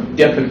become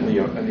definitely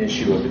an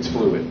issue of it's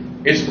fluid.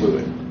 It's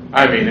fluid.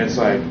 I mean, it's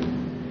like,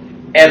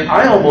 and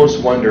I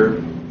almost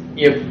wonder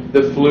if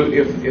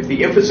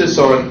the emphasis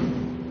on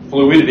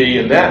fluidity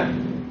in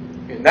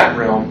that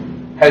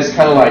realm has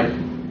kind of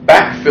like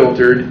back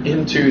filtered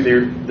into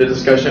the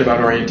discussion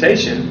about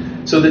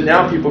orientation, so that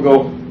now people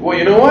go, well,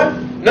 you know what?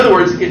 In other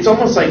words, it's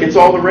almost like it's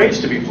all the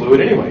rage to be fluid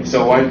anyway.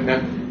 So why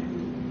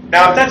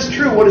now, if that's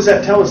true, what does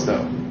that tell us,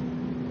 though?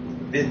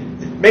 It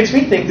makes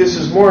me think this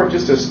is more of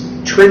just a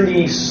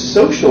trendy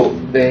social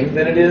thing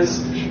than it is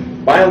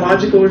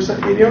biological or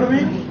something. You know what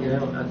I mean? You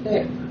know,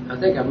 I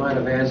think I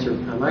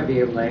might be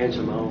able to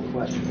answer my own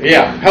question.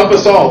 Yeah, help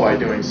us all by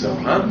doing so,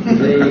 huh?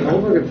 The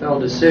Obergefell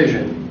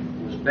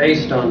decision was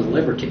based on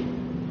liberty.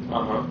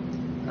 Uh-huh.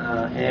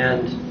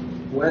 And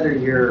whether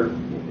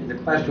the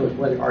question was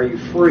whether are you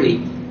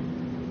free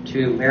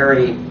to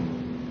marry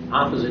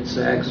opposite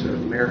sex or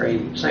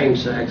marry same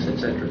sex,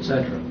 etc.,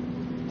 etc.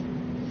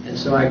 And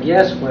so I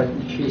guess what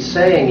she's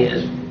saying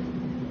is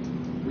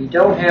we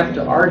don't have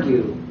to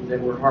argue that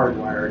we're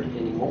hardwired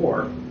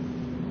anymore.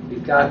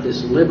 We've got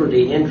this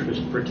liberty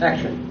interest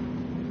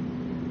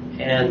protection.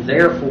 And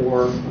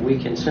therefore, we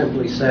can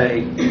simply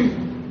say,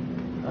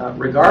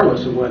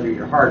 regardless of whether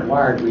you're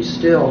hardwired, we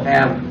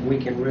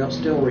can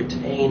still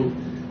retain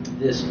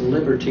this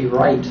liberty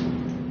right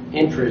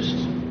interest,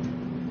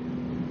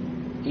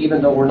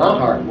 even though we're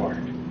not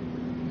hardwired.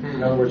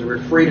 In other words,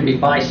 we're free to be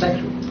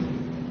bisexual.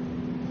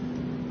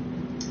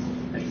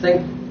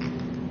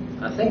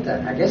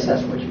 I guess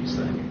that's what she's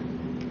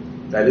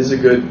saying. That is a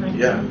good,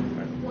 yeah.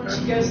 Once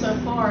you go so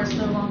far, it's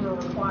no longer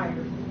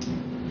required.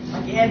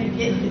 Like you had to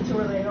get it to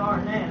where they are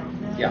now.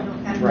 Now Yeah, you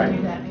don't have right, to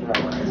do that anymore.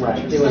 is what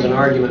Right. you're It was an saying.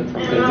 argument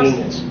from And also-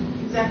 convenience.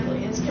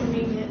 Exactly. It's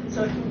convenient,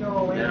 so it can go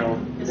away. Now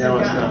Because it's they've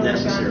got not all that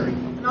necessary.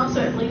 done. And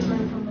also, it leaves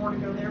room for more to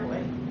go their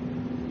way.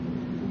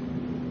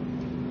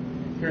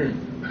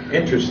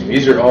 Interesting.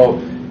 These are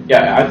all,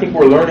 yeah, I think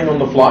we're learning on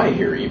the fly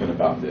here even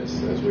about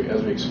this as we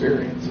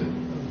experience it.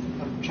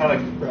 I'm trying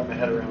to wrap my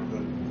head around the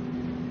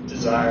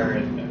desire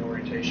and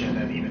orientation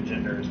and even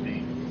gender as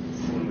being a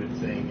fluid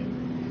thing.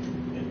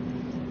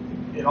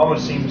 And it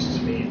almost seems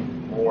to me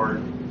more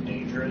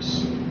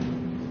dangerous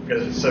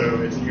because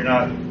you're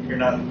not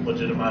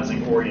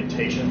legitimizing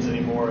orientations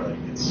anymore. Like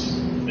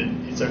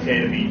it's okay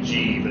to be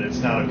G, but it's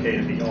not okay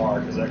to be R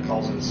because that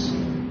causes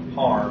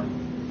harm.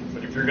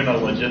 But if you're going to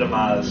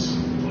legitimize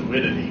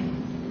fluidity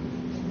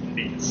and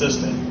be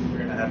consistent, you're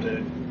going to have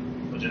to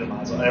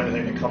legitimize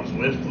everything that comes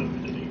with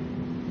fluidity.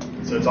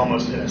 So it's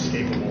almost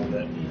inescapable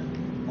that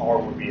R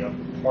would be a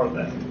part of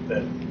that.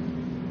 That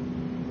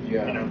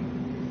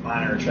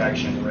minor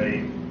attraction,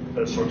 rape,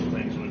 those sorts of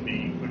things would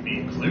be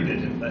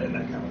included in that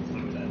kind of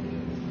fluid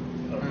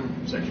idea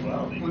of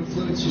sexuality. When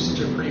fluid's just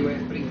such a pretty way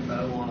of putting a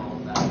bow on all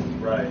of that.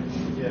 Right.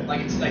 Yeah.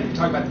 Like it's like we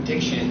talk about the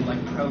diction,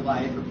 like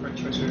pro-life or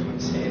pro-choice, whatever you want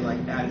to say.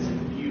 Like that is a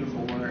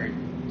beautiful word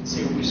to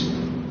say. We're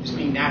just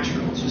being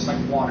natural. It's just like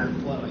water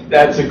flowing.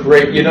 That's a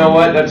great, you know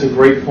what? That's a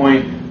great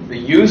point. The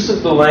use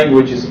of the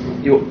language is,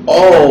 you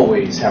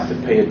always have to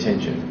pay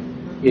attention.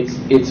 It's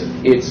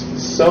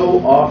so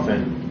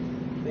often,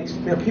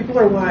 people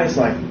are wise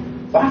like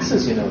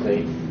foxes,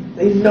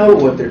 they know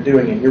what they're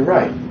doing, and you're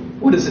right.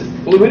 What is it?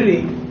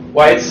 Fluidity,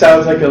 why it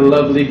sounds like a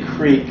lovely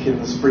creek in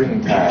the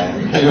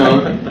springtime,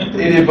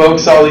 It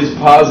evokes all these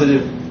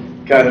positive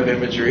kind of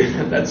imagery.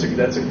 That's a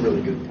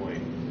really good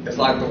point. It's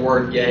like the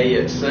word gay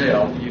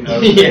itself,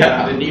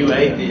 Yeah. The new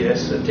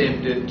atheists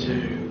attempted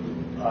to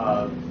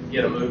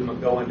get a movement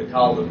going to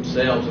call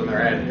themselves and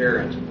their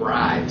adherents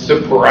brights. The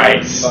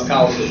brights.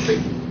 Because of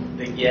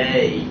the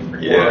gay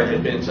word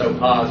had been so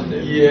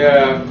positive.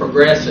 Yeah.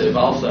 Progressive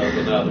also is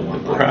another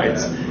one. Like Right.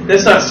 that.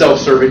 That's not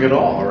self-serving at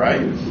all,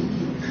 right?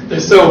 They're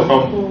so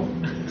humble.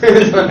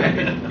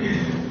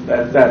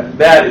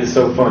 that is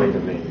so funny to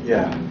me.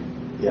 Yeah.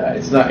 Yeah.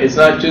 It's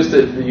not just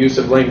that the use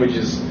of language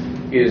is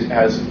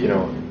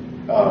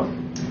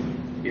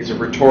a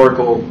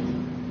rhetorical.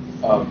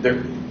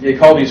 They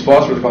call these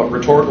philosophers called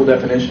rhetorical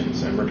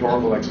definitions and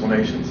rhetorical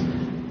explanations.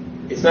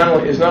 It's not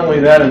only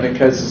that, and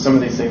because of some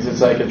of these things,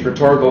 it's like it's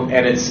rhetorical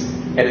and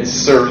it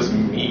serves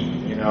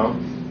me,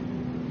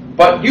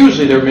 But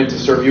usually they're meant to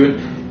serve you,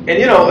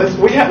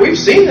 and we've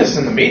seen this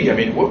in the media. I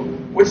mean,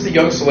 what's the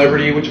young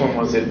celebrity? Which one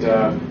was it?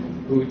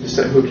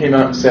 Who came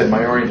out and said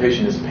my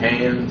orientation is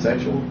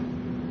pansexual?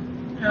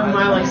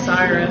 Miley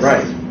Cyrus.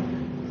 Right.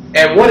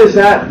 And what is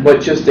that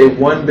but just a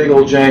one big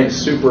old giant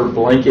super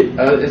blanket?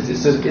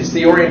 It's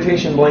the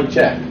orientation blank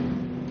check.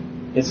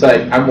 It's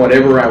like, I'm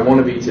whatever I want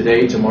to be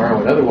today, tomorrow,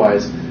 and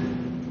otherwise.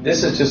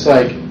 This is just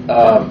like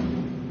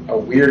a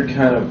weird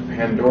kind of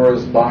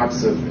Pandora's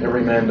box of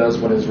every man does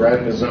what is right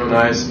in his own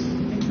eyes.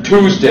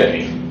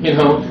 Tuesday,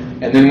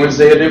 and then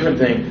Wednesday a different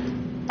thing.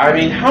 I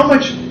mean, how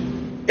much...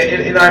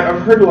 And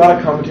I've heard a lot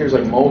of commentators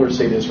like Mulder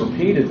say this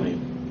repeatedly,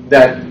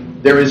 that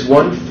there is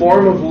one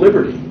form of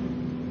liberty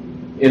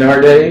in our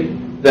day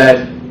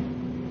that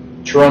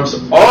trumps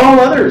all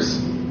others,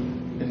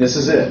 and this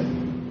is it.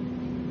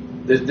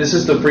 This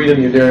is the freedom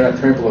you dare not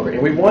trample over.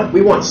 And we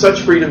want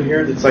such freedom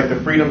here that's like the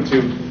freedom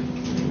to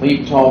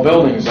leap tall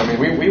buildings. I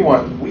mean, we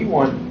want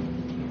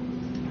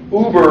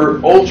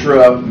uber,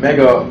 ultra,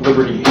 mega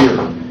liberty here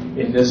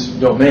in this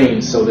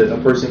domain so that a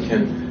person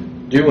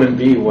can do and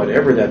be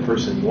whatever that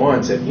person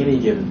wants at any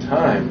given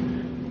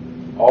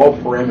time all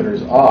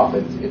parameters off.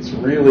 It's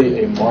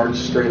really a march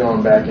straight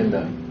on back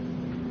into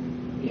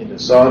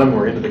Sodom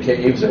or into the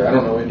caves, or I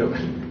don't know, into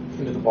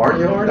the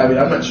barnyard. I mean,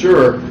 I'm not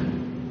sure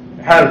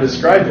how to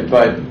describe it,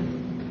 but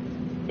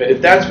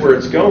if that's where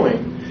it's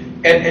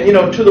going, and you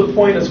know, to the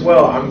point as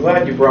well, I'm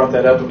glad you brought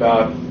that up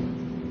about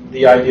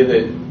the idea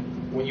that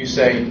when you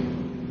say,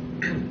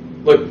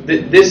 look,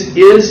 this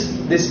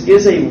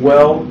is a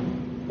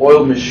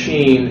well-oiled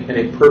machine and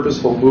a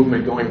purposeful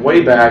movement going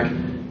way back.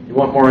 You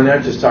want more on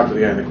that? Just talk to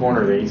the guy in the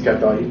corner there. He's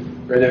got right.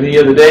 I mean, the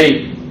other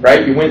day,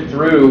 right? You went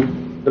through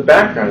the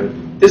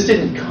background. This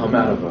didn't come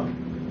out of a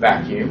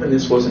vacuum, and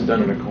this wasn't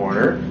done in a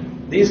corner.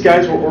 These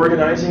guys were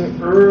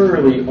organizing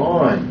early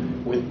on.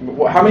 With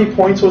how many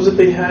points was it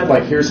they had?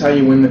 Like, here's how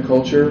you win the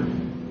culture.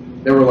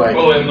 They were like,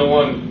 well, in the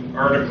one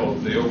article,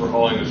 the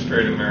overhauling of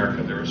Straight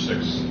America, there were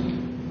 6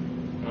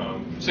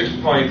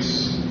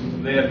 points.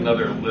 They had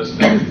another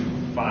list of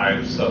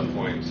 5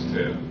 sub-points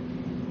too,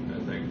 I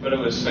think. But it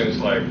was things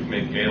like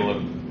make gay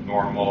look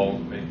normal,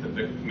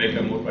 make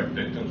them look like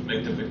victims,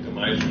 make the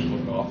victimizers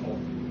look awful.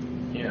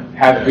 yeah,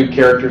 have good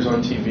characters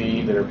on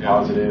TV that are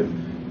positive.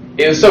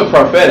 It was so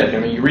prophetic. I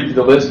mean, you read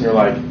the list and you're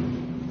like,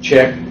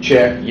 check,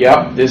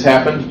 yep, this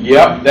happened,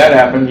 yep, that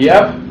happened,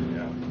 yep.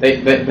 Yeah.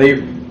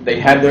 They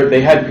had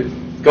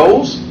good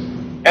goals,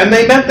 and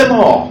they met them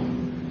all.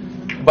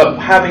 But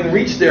having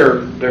reached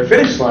their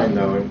finish line,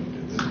 though,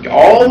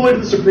 all the way to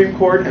the Supreme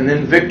Court, and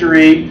then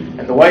victory,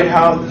 and the White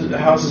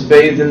House is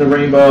bathed in the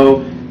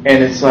rainbow,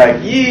 and it's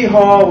like,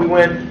 yee-haw, we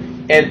win.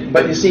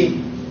 But you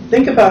see,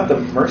 think about the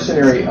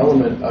mercenary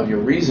element of your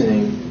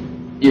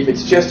reasoning if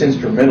it's just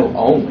instrumental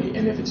only,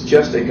 and if it's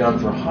just a gun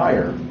for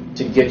hire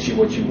to get you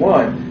what you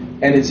want.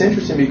 And it's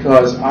interesting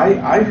because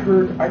I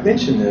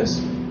mentioned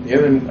this the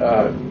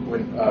other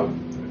when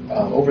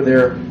over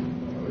there.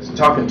 I was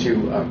talking to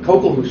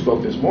Kokel, who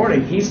spoke this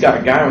morning. He's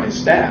got a guy on his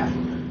staff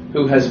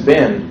who has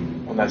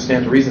been on that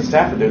Stand to Reason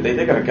staff.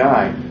 They got a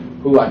guy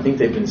who I think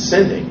they've been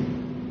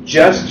sending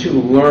just to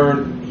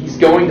learn. He's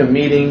going to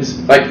meetings,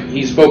 like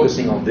he's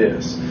focusing on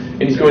this,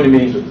 and he's going to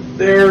meetings with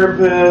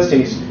therapists,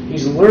 and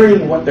he's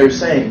learning what they're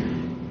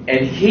saying.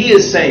 And he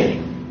is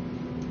saying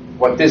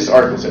what this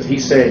article says.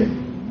 He's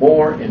saying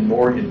more and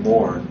more and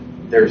more.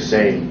 They're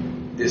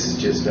saying this is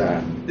just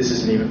this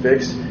isn't even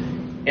fixed.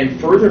 And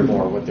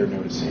furthermore, what they're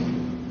noticing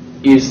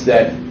is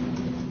that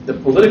the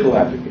political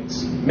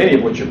advocates, many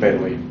of which are, by the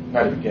way,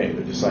 not even gay,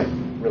 they're just like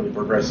really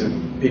progressive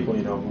people,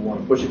 you know, who want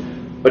to push it.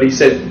 But he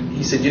said,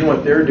 you know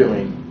what they're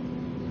doing?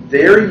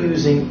 They're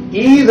using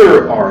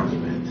either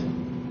argument,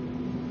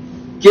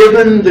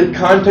 given the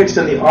context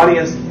and the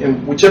audience,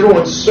 and whichever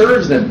one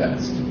serves them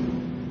best.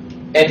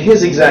 And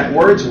his exact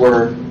words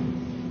were,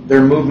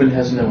 their movement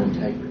has no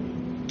integrity.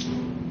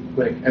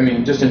 Like, I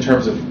mean, just in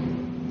terms of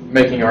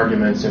making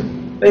arguments,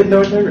 and they have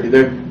no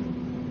integrity.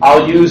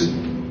 I'll use,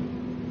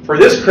 for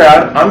this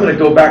crowd, I'm going to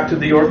go back to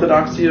the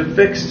orthodoxy of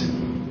fixed,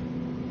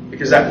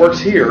 because that works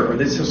here, or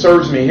this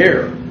serves me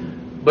here.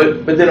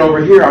 But then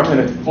over here, I'm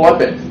going to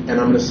flip it, and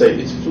I'm going to say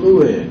it's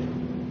fluid.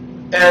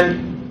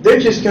 And they're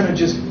just going to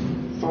just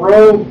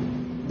throw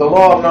the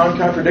law of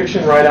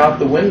non-contradiction right out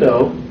the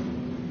window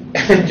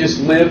and just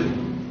live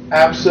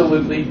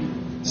absolutely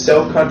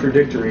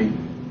self-contradictory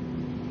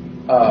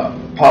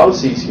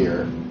policies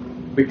here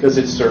because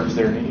it serves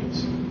their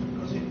needs.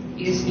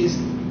 Is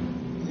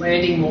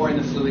landing more in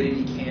the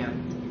fluidity camp,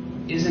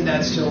 isn't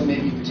that still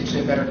maybe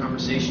potentially a better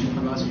conversation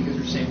from us, because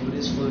we're saying what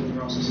is fluid, and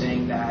we're also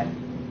saying that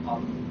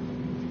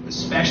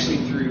especially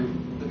through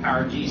the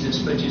power of Jesus,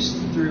 but just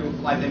through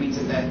life, that means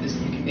that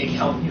you can make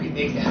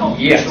the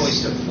healthy Yes.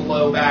 choice to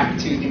flow back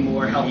to the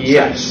more healthy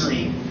Yes. side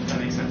stream. If that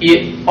makes sense.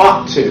 It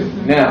ought to.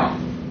 Now,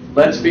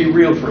 let's be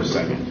real for a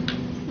second.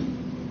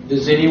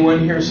 Does anyone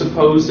here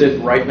suppose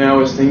that right now,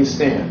 as things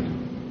stand,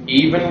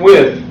 even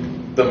with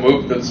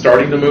the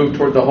starting to move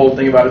toward the whole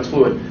thing about it's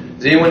fluid,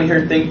 does anyone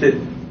here think that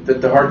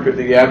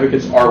the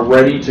advocates are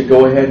ready to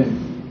go ahead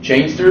and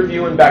change their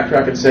view and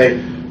backtrack and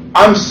say,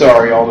 I'm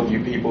sorry, all of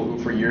you people who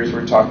for years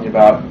were talking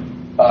about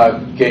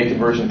gay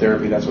conversion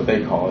therapy, that's what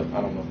they call it.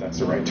 I don't know if that's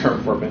the right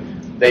term for it,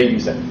 but they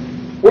use that.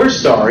 We're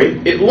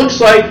sorry. It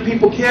looks like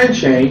people can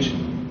change.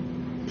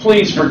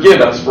 Please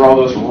forgive us for all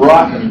those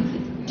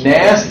rotten,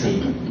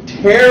 nasty,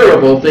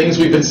 terrible things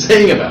we've been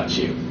saying about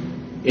you.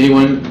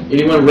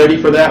 Anyone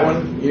ready for that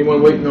one?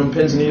 Anyone waiting on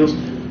pins and needles?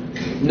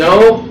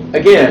 No?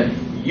 Again,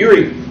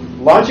 you're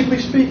logically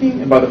speaking,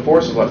 and by the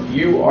force of life,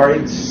 you are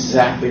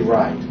exactly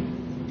right.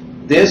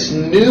 This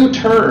new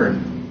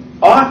turn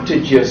ought to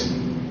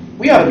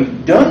we ought to be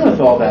done with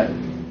all that,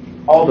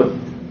 all the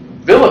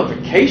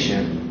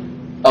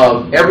vilification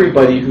of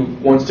everybody who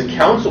wants to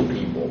counsel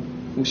people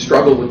who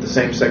struggle with the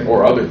same sex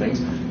or other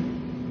things.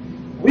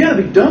 We ought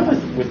to be done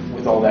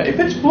with all that. If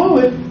it's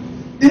fluid,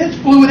 then it's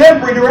fluid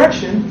every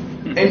direction.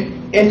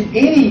 And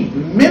any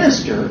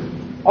minister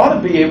ought to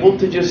be able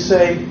to just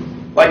say,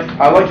 like,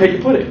 I like how you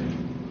put it.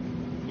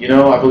 You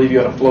know, I believe you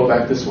ought to flow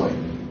back this way.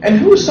 And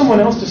who is someone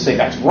else to say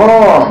that's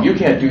wrong? You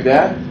can't do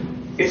that.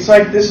 It's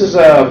like this is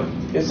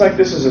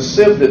a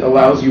sieve that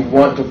allows you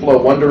to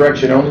flow one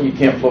direction only. You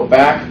can't flow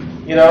back.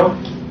 You know,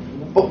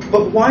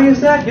 But why is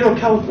that?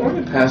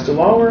 California passed a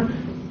law where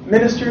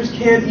ministers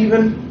can't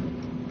even,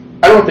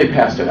 I don't know if they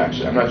passed it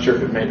actually, I'm not sure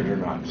if it made it or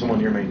not, someone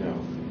here may know.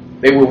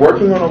 They were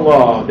working on a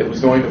law that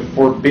was going to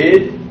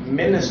forbid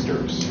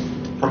ministers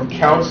from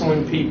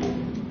counseling people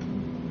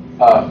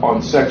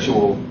on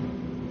sexual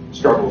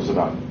struggles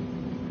about it.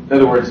 In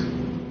other words,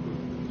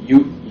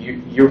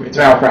 it's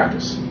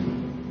malpractice.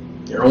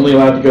 You're only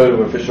allowed to go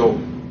to an official,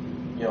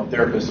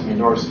 therapist and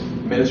endorse.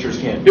 Ministers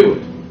can't do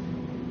it.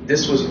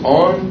 This was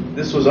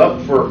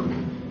up for,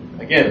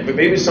 again, but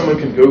maybe someone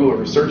can Google or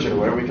research it or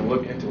whatever, we can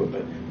look into it.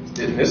 But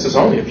this is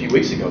only a few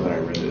weeks ago that I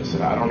read this,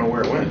 and I don't know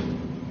where it went.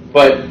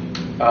 But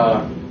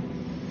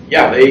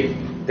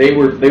they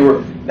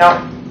were.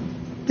 Now,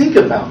 think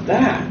about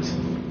that,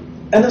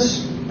 and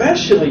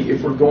especially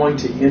if we're going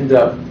to end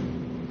up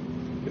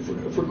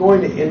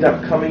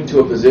coming to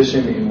a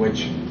position in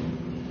which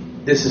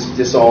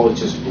this all is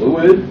just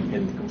fluid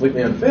and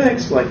completely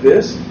unfixed like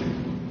this.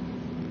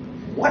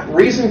 What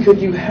reason could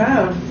you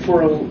have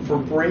for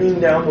bringing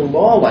down the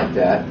law like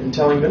that and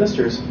telling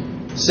ministers,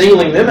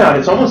 singling them out?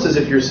 It's almost as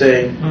if you're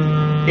saying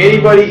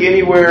anybody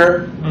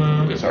anywhere.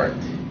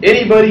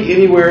 Anybody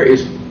anywhere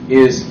is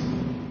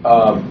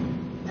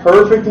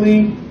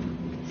perfectly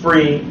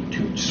free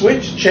to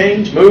switch,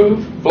 change,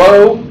 move,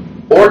 flow,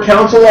 or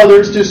counsel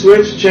others to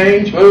switch,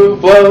 change, move,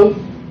 flow,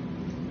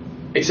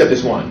 except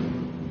this one.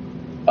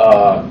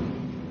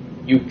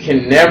 You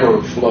can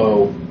never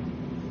flow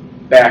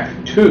back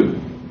to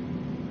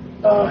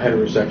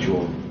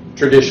heterosexual,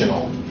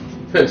 traditional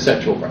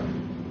sexual practice.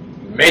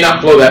 You may not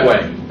flow that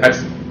way.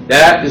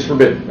 That is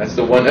forbidden. That's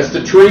the one. That's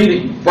the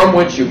tree from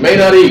which you may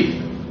not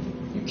eat.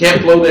 You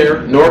can't flow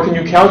there, nor can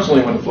you counsel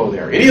anyone to flow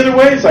there. Any other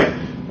way, it's like,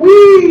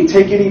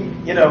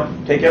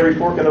 take every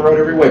fork in the road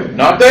every way, but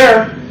not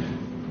there.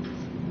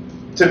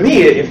 To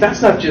me, if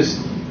that's not just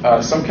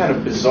some kind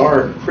of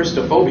bizarre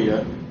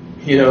Christophobia,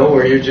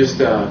 where you just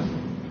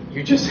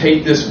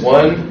hate this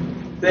one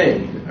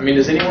thing. I mean,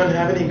 does anyone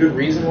have any good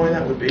reason why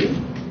that would be?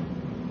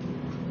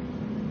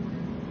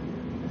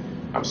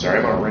 I'm sorry,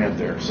 I'm on a rant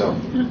there. So, I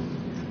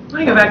want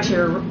to go back to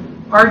your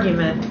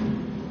argument.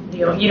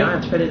 You don't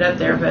have to put it up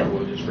there, but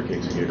just for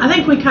kicks and giggles. I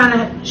think we kind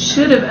of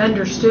should have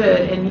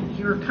understood, and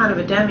you're kind of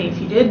a dummy if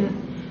you didn't,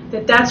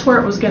 that that's where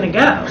it was going to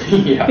go.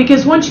 Yeah.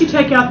 Because once you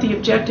take out the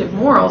objective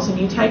morals and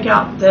you take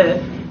out the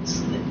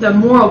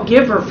moral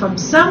giver from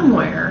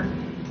somewhere,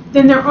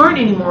 then there aren't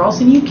any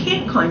morals, and you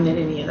can't claim that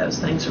any of those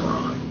things are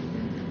wrong.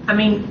 I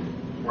mean,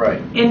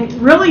 right. And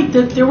really,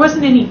 there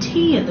wasn't any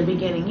T in the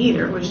beginning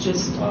either. It was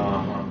just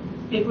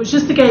it was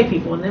just the gay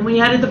people, and then we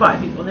added the bi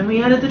people, and then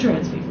we added the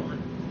trans people.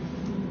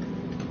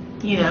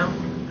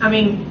 I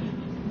mean,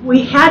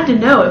 we had to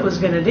know it was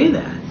going to do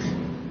that.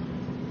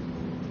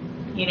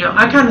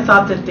 I kind of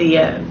thought that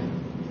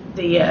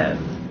the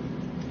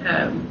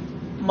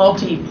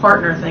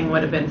multi-partner thing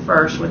would have been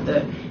first with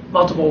the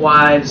multiple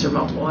wives or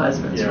multiple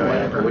husbands or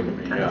whatever.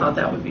 I thought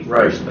that would be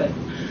first, but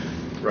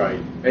right,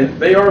 and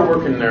they are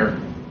working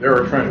they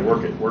are trying to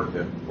work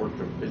the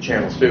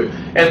channels too.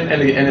 And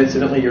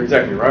incidentally, you're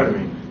exactly right. I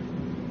mean,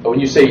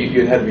 when you say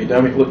you had to be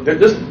dummy, look,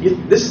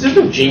 there's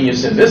no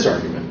genius in this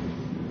argument.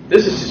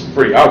 This is just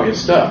pretty obvious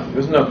stuff.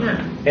 There's no,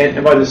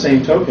 and by the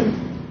same token,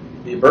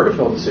 the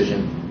Obergefell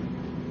decision.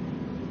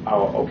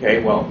 Oh,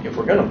 okay. Well, if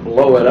we're going to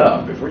blow it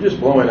up, if we're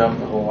just blowing up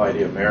the whole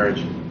idea of marriage,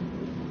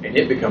 and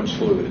it becomes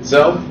fluid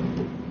itself,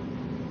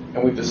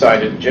 and we've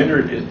decided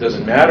gender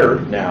doesn't matter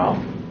now.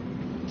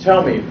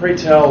 Pray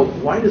tell,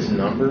 why does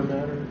number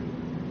matter?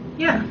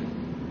 yeah.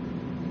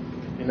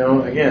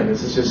 Again,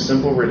 this is just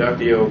simple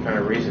reductio kind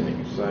of reasoning.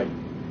 It's like,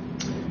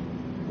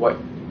 what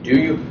do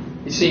you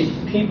see,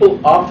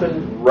 people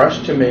often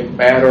rush to make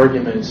bad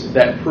arguments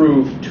that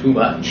prove too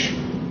much,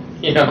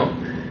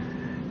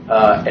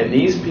 and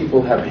these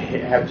people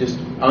have just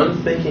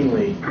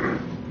unthinkingly,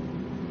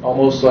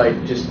 almost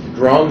like just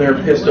drawn their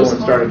pistol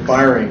and started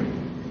firing,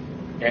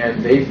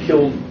 and they've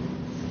killed,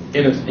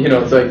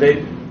 it's like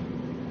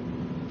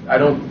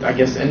I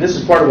guess, and this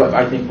is part of what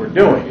I think we're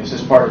doing. This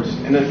is part of just,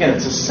 and again,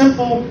 it's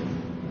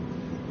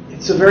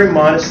a very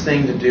modest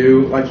thing to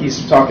do. Like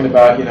he's talking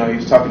about,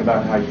 he's talking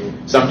about how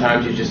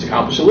sometimes you just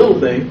accomplish a little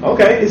thing.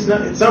 Okay, it's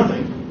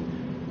something.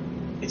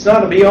 It's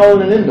not a be-all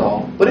and an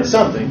end-all, but it's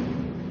something.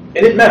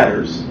 And it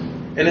matters.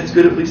 And it's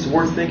good, at least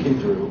worth thinking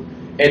through.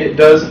 And it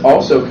does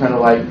also kind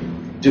of like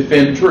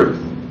defend truth.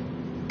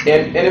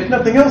 And if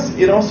nothing else,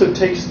 it also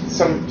takes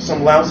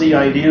some lousy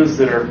ideas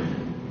that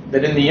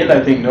in the end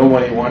I think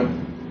nobody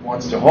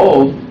wants to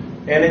hold,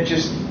 and it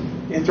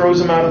throws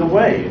them out of the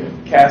way. It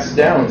casts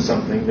down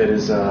something that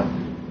is a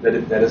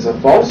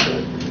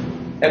falsehood.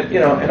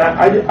 And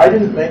I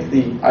didn't make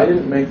the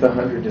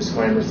 100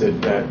 disclaimers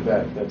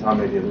that Tom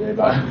made the other day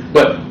about it.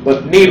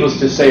 But needless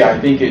to say, I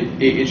think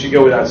it should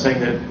go without saying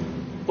that,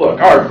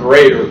 look, our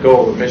greater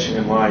goal of mission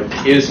in life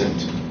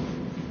isn't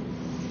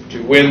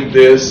to win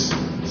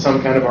some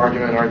kind of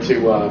argument, or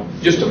to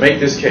just to make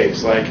this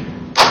case like,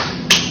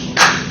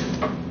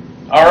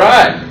 all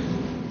right,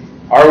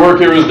 our work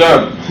here is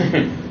done.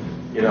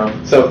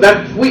 So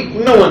that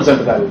no one's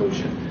under that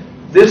illusion.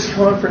 This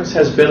conference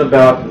has been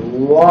about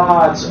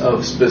lots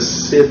of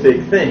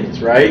specific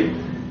things, right?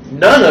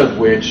 None of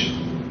which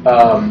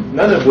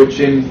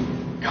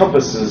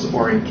encompasses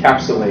or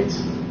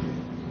encapsulates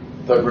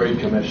the Great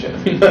Commission.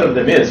 I mean, none of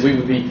them is. We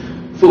would be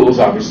fools,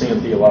 obviously,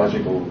 and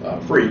theological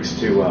freaks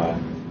to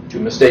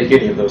mistake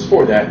any of those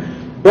for that.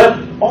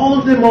 But all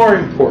of them are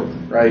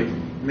important, right?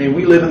 I mean,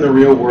 we live in the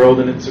real world,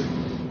 and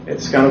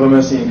it's kind of a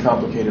messy and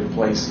complicated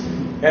place.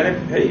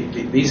 And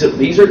these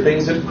are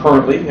things that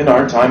currently, in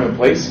our time and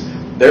place,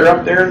 they're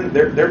up there.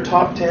 They're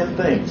top 10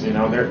 things. You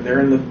know,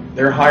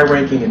 they're high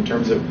ranking in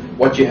terms of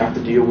what you have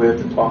to deal with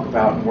and talk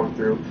about and work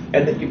through,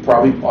 and that you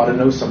probably ought to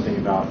know something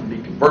about and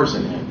be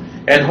conversant in.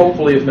 And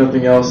hopefully, if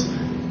nothing else,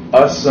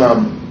 us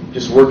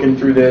just working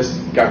through this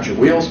got your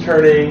wheels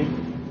turning.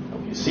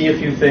 You see a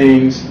few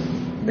things.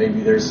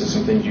 Maybe there's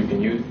some things you can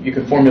use. You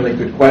can formulate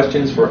good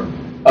questions for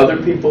other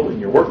people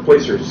in your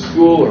workplace or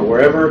school or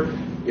wherever.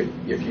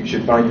 If you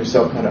should find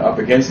yourself kind of up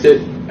against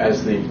it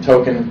as the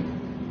token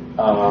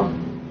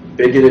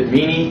bigoted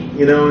meanie,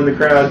 you know, in the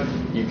crowd,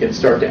 you can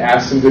start to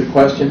ask some good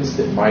questions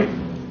that might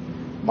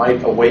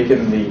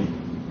awaken the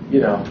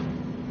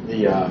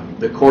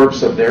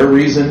corpse of their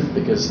reason,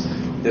 because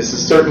this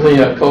is certainly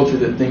a culture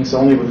that thinks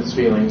only with its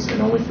feelings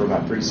and only for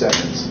about 3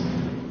 seconds.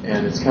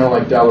 And it's kind of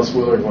like Dallas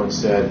Willard once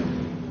said,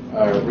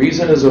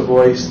 reason is a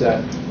voice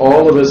that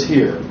all of us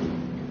hear,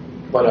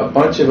 but a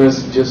bunch of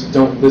us just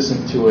don't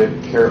listen to it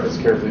as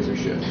carefully as we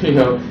should. You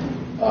know,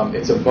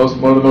 it's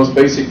one of the most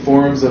basic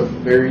forms of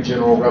very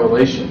general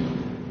revelation.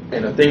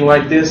 And a thing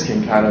like this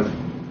can kind of,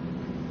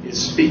 it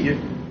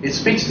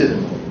speaks to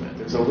them a little bit.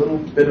 There's a little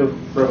bit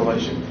of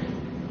revelation.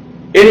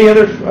 Any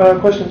other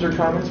questions or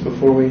comments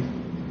before we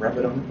wrap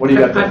it up? What do you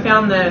got there? I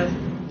found the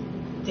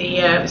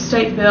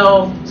state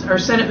bill, or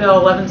Senate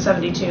Bill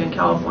 1172 in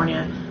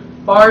California,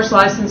 bars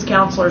licensed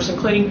counselors,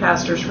 including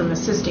pastors, from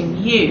assisting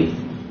youth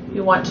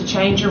who want to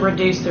change or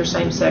reduce their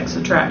same-sex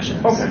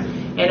attractions. Okay.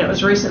 And it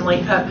was recently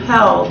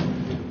upheld,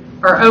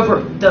 or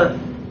over the,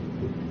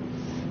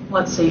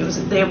 let's see,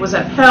 it was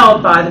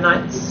upheld by the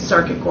Ninth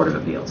Circuit Court of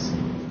Appeals.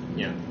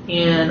 Yeah.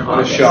 In What a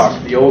August.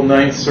 shock. The old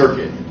Ninth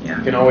Circuit. Yeah.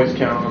 You can always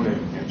count on them.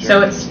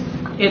 So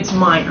it's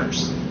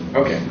minors.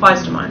 Okay.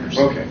 Applies to minors.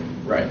 Okay.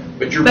 Right.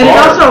 But But it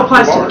also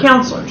applies to the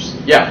counselors.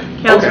 Yeah.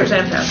 Counselors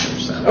Okay. and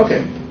pastors. So.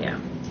 Okay. Yeah.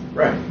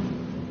 Right.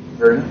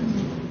 Very nice.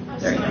 I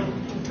There just you want to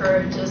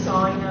encourage us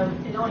all,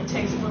 it only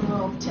takes one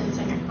little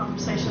 10-second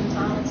conversation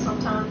time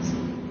sometimes,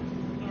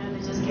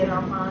 to just get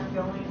our mind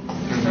going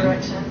in a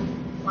direction.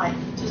 Like,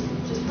 just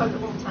poke a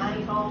little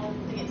tiny hole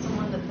to get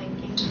someone to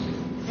thinking.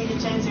 They can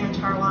change their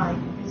entire life.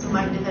 And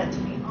somebody did that to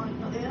me.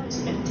 They only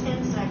spent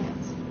 10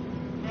 seconds,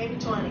 maybe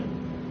 20.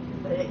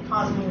 But it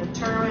caused me to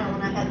turn around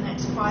when I had the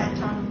next quiet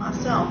time with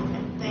myself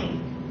and think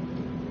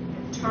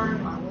and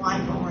turn my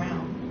life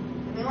around.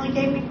 And they only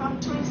gave me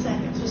probably 20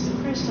 seconds. Just the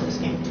Christians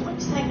gave me 20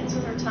 seconds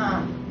of their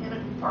time in a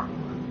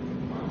parking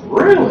lot.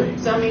 Really?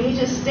 So, you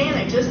just stand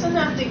there just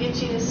enough to get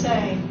you to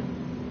say,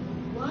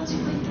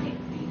 logically think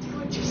through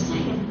what you're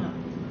saying, though.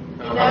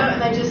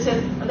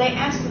 And they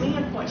asked me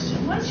a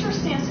question. What's your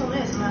stance on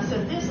this? And I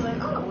said this. And they,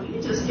 oh, well, you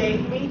just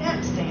gave me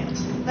that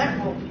stance. That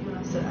worldview. And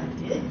I said, I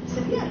did? He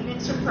said, yeah, you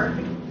answered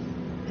perfectly.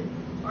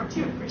 Aren't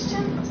you a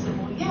Christian? I said,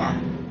 well, yeah.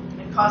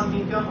 It caused me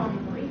to go home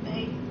and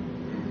rethink,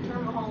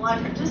 turn my whole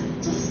life around. Just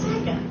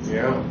seconds.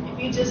 Yeah. If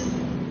you just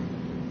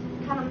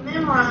kind of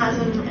memorize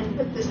and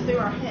put this through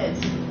our heads,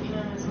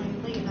 as we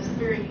leave, that's a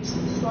very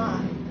useful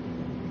slide.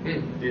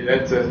 They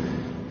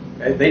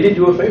did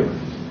you a favor.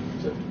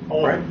 So,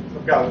 Oh, right.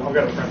 I've got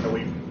a friend that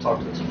we talk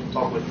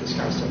with this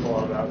kind of stuff a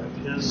lot about.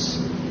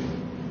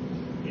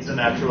 He's a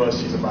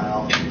naturalist. He's a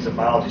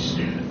biology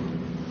student,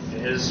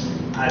 and his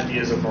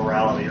ideas of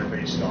morality are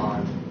based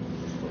on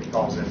what he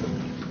calls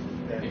empathy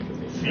and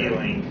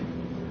feeling.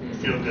 You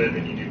feel good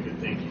when you do good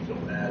things. You feel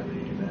bad when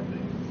you do bad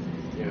things.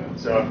 Yeah.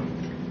 So,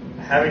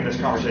 having this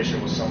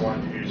conversation with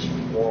someone whose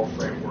moral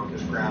framework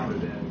is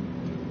grounded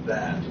in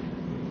that,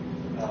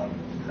 how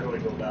do we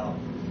go about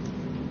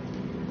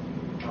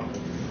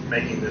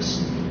making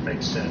this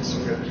make sense?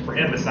 Because for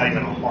him, it's not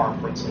even a harm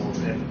principle; it's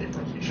an empathy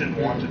principle. You shouldn't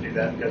want to do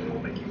that because it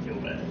will make you feel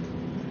bad.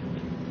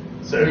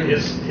 So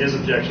his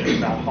objection is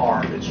not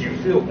harm; it's you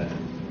feel bad.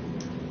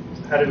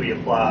 So how do we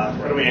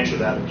answer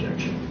that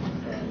objection?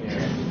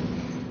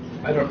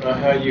 I don't know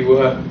how you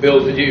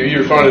build it. You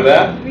respond to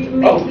that?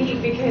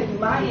 Because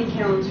my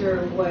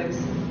encounter was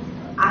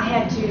I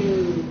had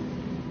to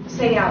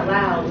say out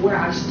loud where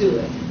I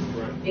stood,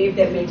 if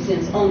that makes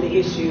sense, on the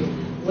issue.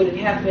 When it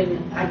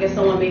happened, I guess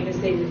someone made the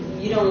statement,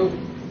 you don't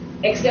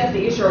accept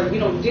the issue or you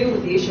don't deal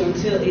with the issue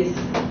until it's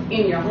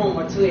in your home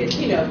or until it's,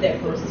 that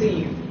close to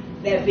you.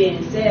 That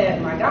being said,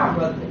 my god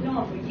brother been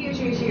known for years.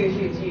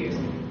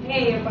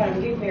 Hey, everybody, I'm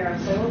getting married. I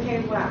said,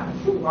 okay, wow.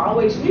 I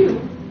always knew,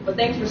 but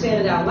thanks for saying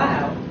it out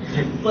loud.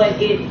 But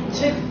it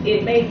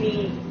made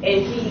me,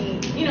 and he,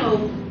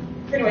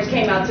 pretty much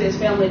came out to his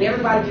family, and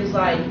everybody just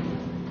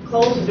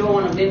closed the door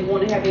on him, didn't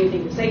want to have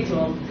anything to say to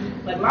him.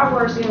 But my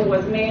words to him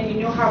was, man, you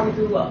know how we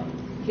grew up.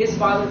 His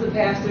father's a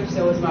pastor,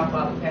 so is my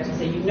father's a pastor. I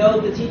say, you know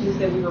the teachings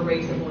that we were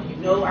raised upon, you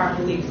know our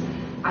beliefs.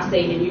 I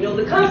say, and you know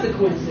the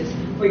consequences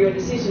for your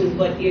decision,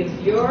 but if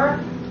your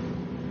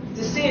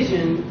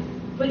decision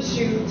puts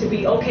you to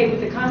be okay with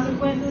the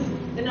consequences,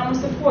 then I'm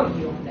going to support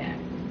you on that.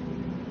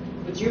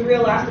 But you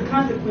realize the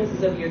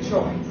consequences of your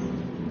choice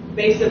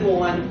based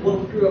upon what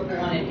we grew up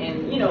on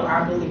and you know,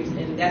 our beliefs,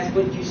 and that's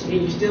what you,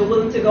 and you're still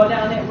willing to go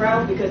down that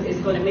route because it's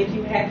going to make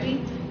you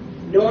happy,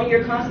 knowing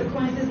your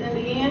consequences in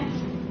the end,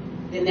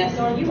 then that's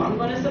on you. I'm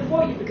going to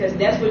support you because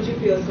that's what you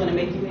feel is going to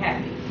make you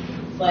happy.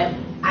 But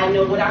I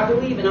know what I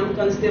believe, and I'm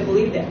going to still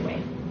believe that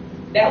way.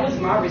 That was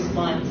my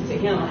response to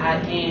him.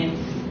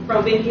 And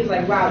from then, he was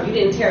like, wow, you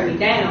didn't tear me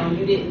down.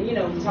 You didn't, you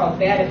know, talk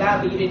bad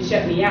about me. You didn't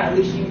shut me out. At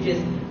least you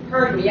just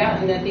heard me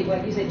out. And I think,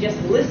 like you said, just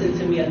listen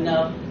to me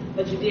enough,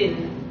 but you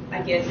didn't,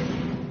 I guess,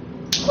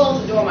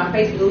 close the door in my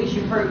face, but at least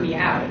you heard me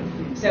out.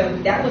 So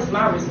that was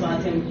my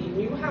response. And you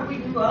knew how we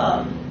grew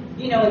up.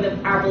 You know,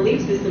 in our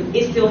belief system,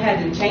 it still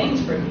hasn't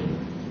changed for me.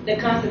 The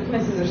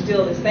consequences are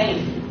still the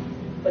same.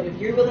 But if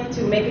you're willing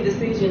to make a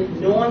decision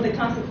knowing the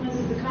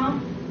consequences to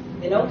come,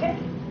 then okay.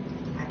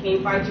 I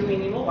can't fight you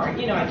anymore.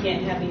 You know, I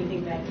can't have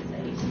anything bad to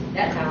say.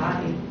 That's how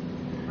I feel.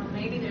 Or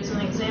maybe there's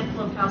an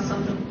example of how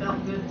something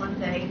felt good one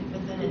day,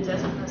 but then it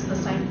doesn't. It's the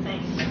same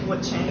thing.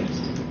 What changed?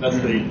 That's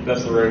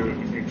the road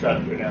we've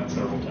tried to go down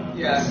several times.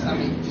 Yeah, I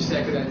mean, just to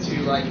echo that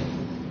too, like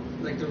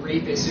the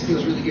rapist, it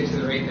feels really good to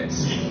the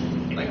rapist.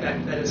 Like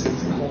that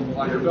doesn't hold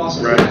water. But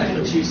also, Right. I think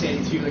what she was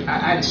saying too, like I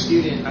had a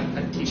student,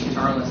 I teach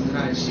guitar lessons, and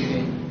I had a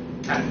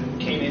student kind of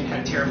came in,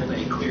 had a terrible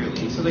day,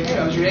 clearly. So like, hey,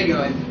 how's your day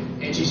going?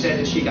 And she said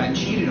that she got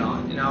cheated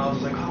on, and I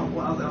was like, oh,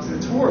 well,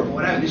 that's horrible.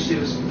 Whatever. This shit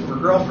was from her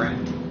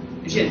girlfriend,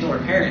 and she hadn't told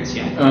her parents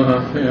yet.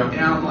 Yeah.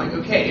 And I'm like,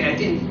 okay. And I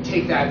didn't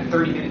take that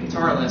 30-minute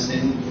guitar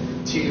lesson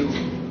to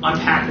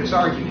unpack this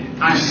argument.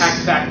 I unpacked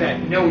the fact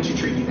that no one should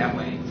treat you that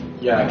way.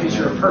 Yeah. Because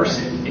you're a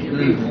person and you're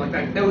people like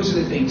that. Those are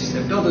the things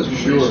that build those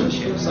Sure.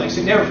 relationships. Like,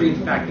 so never forget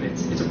the fact that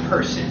it's a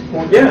person.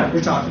 Well, yeah. We're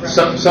talking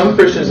about. Some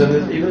Christians,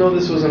 and even though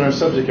this wasn't our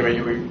subject, I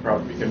mean, we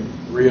probably can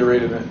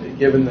reiterate it,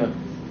 given that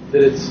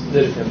it's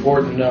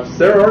important enough.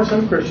 There are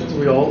some Christians.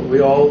 We all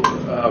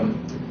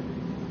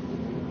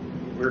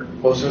we're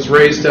most of us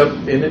raised up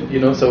in it, you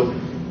know. So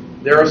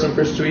there are some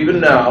Christians who even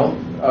now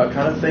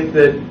kind of think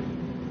that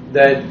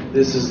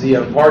this is the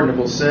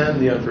unpardonable sin,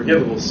 the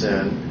unforgivable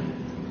sin.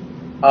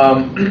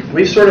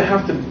 We sort of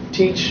have to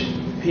teach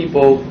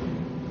people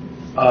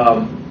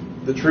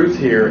the truth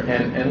here.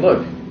 And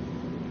look,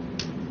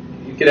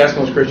 you could ask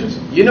most Christians,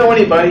 you know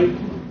anybody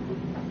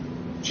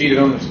cheated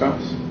on their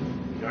spouse?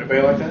 You know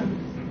anybody like that?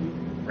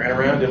 Ran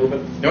around, did a little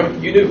bit? No,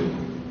 you do.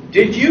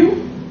 Did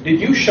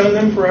you shun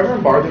them forever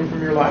and bar them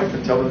from your life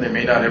and tell them they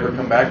may not ever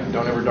come back and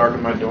don't ever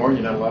darken my door and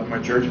you're not allowed in my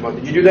church?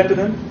 Did you do that to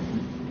them?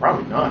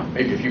 Probably not.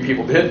 Maybe a few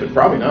people did, but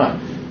probably not.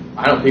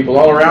 I know people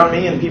all around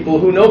me and people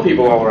who know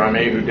people all around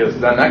me who have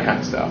done that kind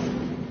of stuff.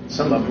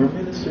 Some of them are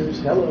ministers.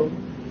 Hello.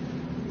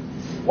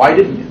 Why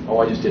didn't you? Oh,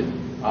 I just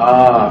didn't.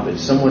 But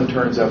someone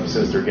turns up and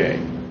says they're gay.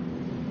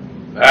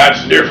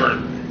 That's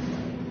different.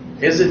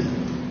 Is it?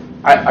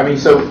 I mean,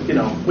 so, you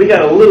know, we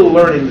got a little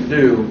learning to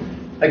do.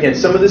 Again,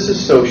 some of this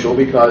is social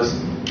because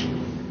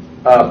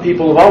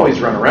people have always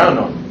run around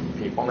on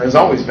people. And there's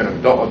always been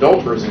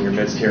adulterers in your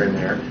midst here and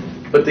there.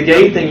 But the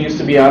gay thing used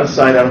to be out of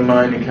sight, out of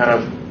mind,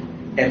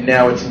 and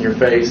now it's in your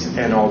face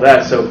and all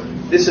that. So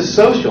this is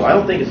social. I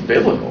don't think it's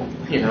biblical,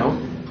 you know.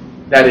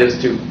 That is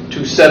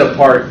to set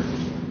apart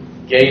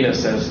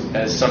gayness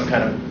as some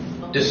kind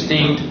of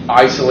distinct,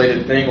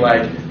 isolated thing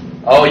like,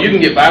 oh, you can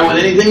get by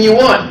with anything you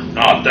want.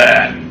 Not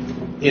that.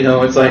 You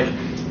know, it's like,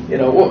 you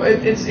know, well,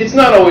 it's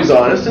not always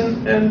honest,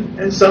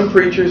 and some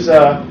preachers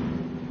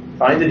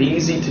find it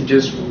easy to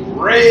just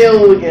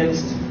rail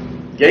against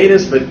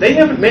gayness, but they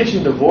haven't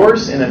mentioned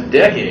divorce in a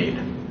decade.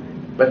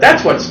 But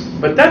that's what's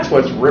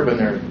ripping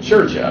their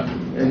church up,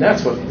 and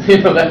that's what, you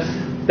know,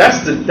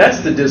 that's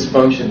the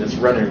dysfunction that's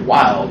running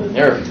wild in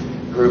their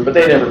group. But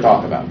they never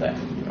talk about that,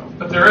 you know.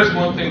 But there is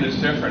one thing that's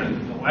different.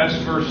 In the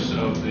last verse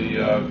of the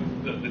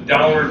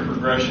downward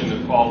progression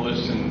that Paul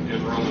lists in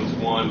Romans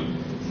 1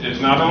 is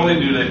not only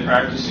do they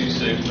practice these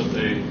things, but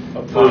they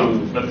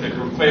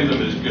proclaim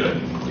them as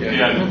good.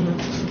 Yeah.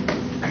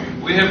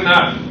 And we have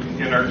not,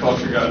 in our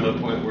culture, gotten to the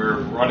point where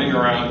running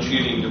around,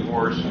 cheating,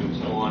 divorce, and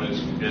so on is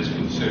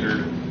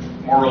considered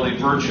morally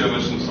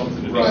virtuous and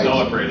something to be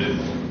celebrated.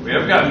 We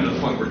have gotten to the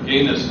point where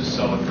gayness is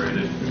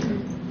celebrated,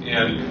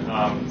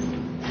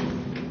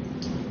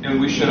 and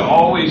we should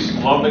always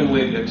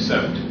lovingly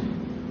accept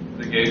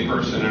the gay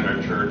person in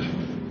our church,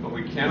 but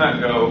we cannot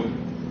go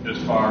as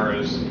far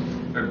as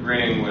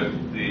agreeing with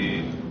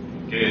the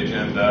gay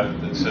agenda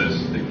that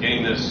says that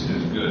gayness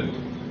is good.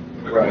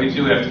 But we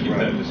do have to keep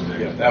that distinction.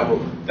 Yeah,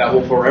 that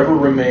will forever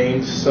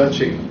remain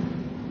such an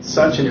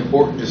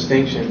important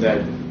distinction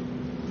that,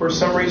 for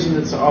some reason,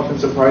 it often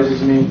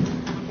surprises me.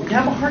 We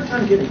have a hard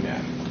time getting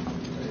that.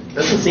 It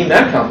doesn't seem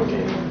that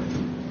complicated.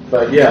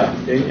 But yeah,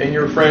 and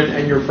your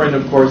friend,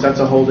 of course, that's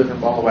a whole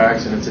different ball of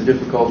wax, and it's a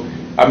difficult.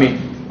 I mean,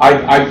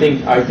 I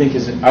think I don't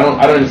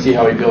even see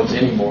how he builds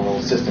any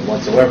moral system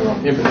whatsoever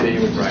on empathy,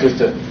 which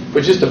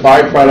is just a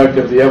byproduct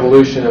of the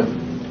evolution of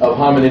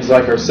hominids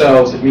like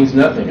ourselves. It means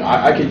nothing.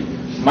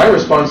 my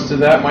response to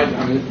that might,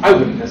 I mean, I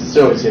wouldn't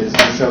necessarily say this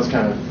sounds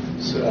kind of,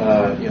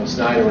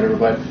 snide or whatever,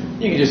 but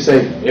you can just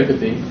say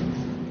empathy.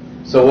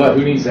 So what?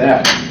 Who needs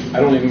that? I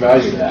don't even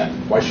value that.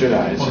 Why should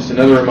I? It's just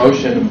another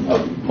emotion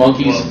of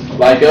monkeys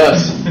like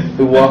us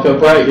who walk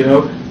upright,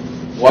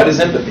 What is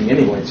empathy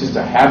anyway? It's just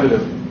a habit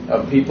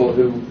of people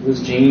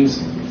whose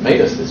genes made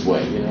us this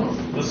way,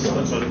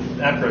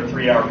 After a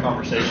 3-hour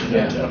conversation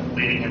Yeah. of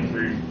leading him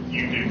through,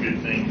 you do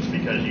good things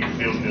because you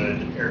feel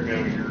good,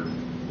 ergo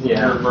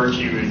your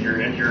virtue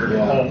and your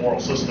whole moral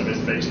system is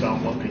based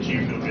on what makes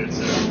you feel good.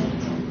 So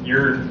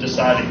your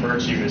deciding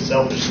virtue is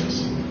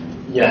selfishness.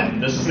 Yeah.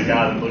 And this is the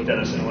guy that looked at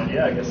us and went,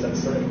 yeah, I guess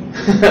that's so.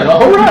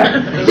 All right.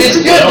 It's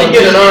good to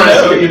get an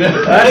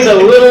honest. That's a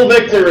little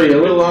victory, a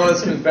little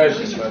honest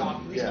confession. But,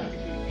 yeah.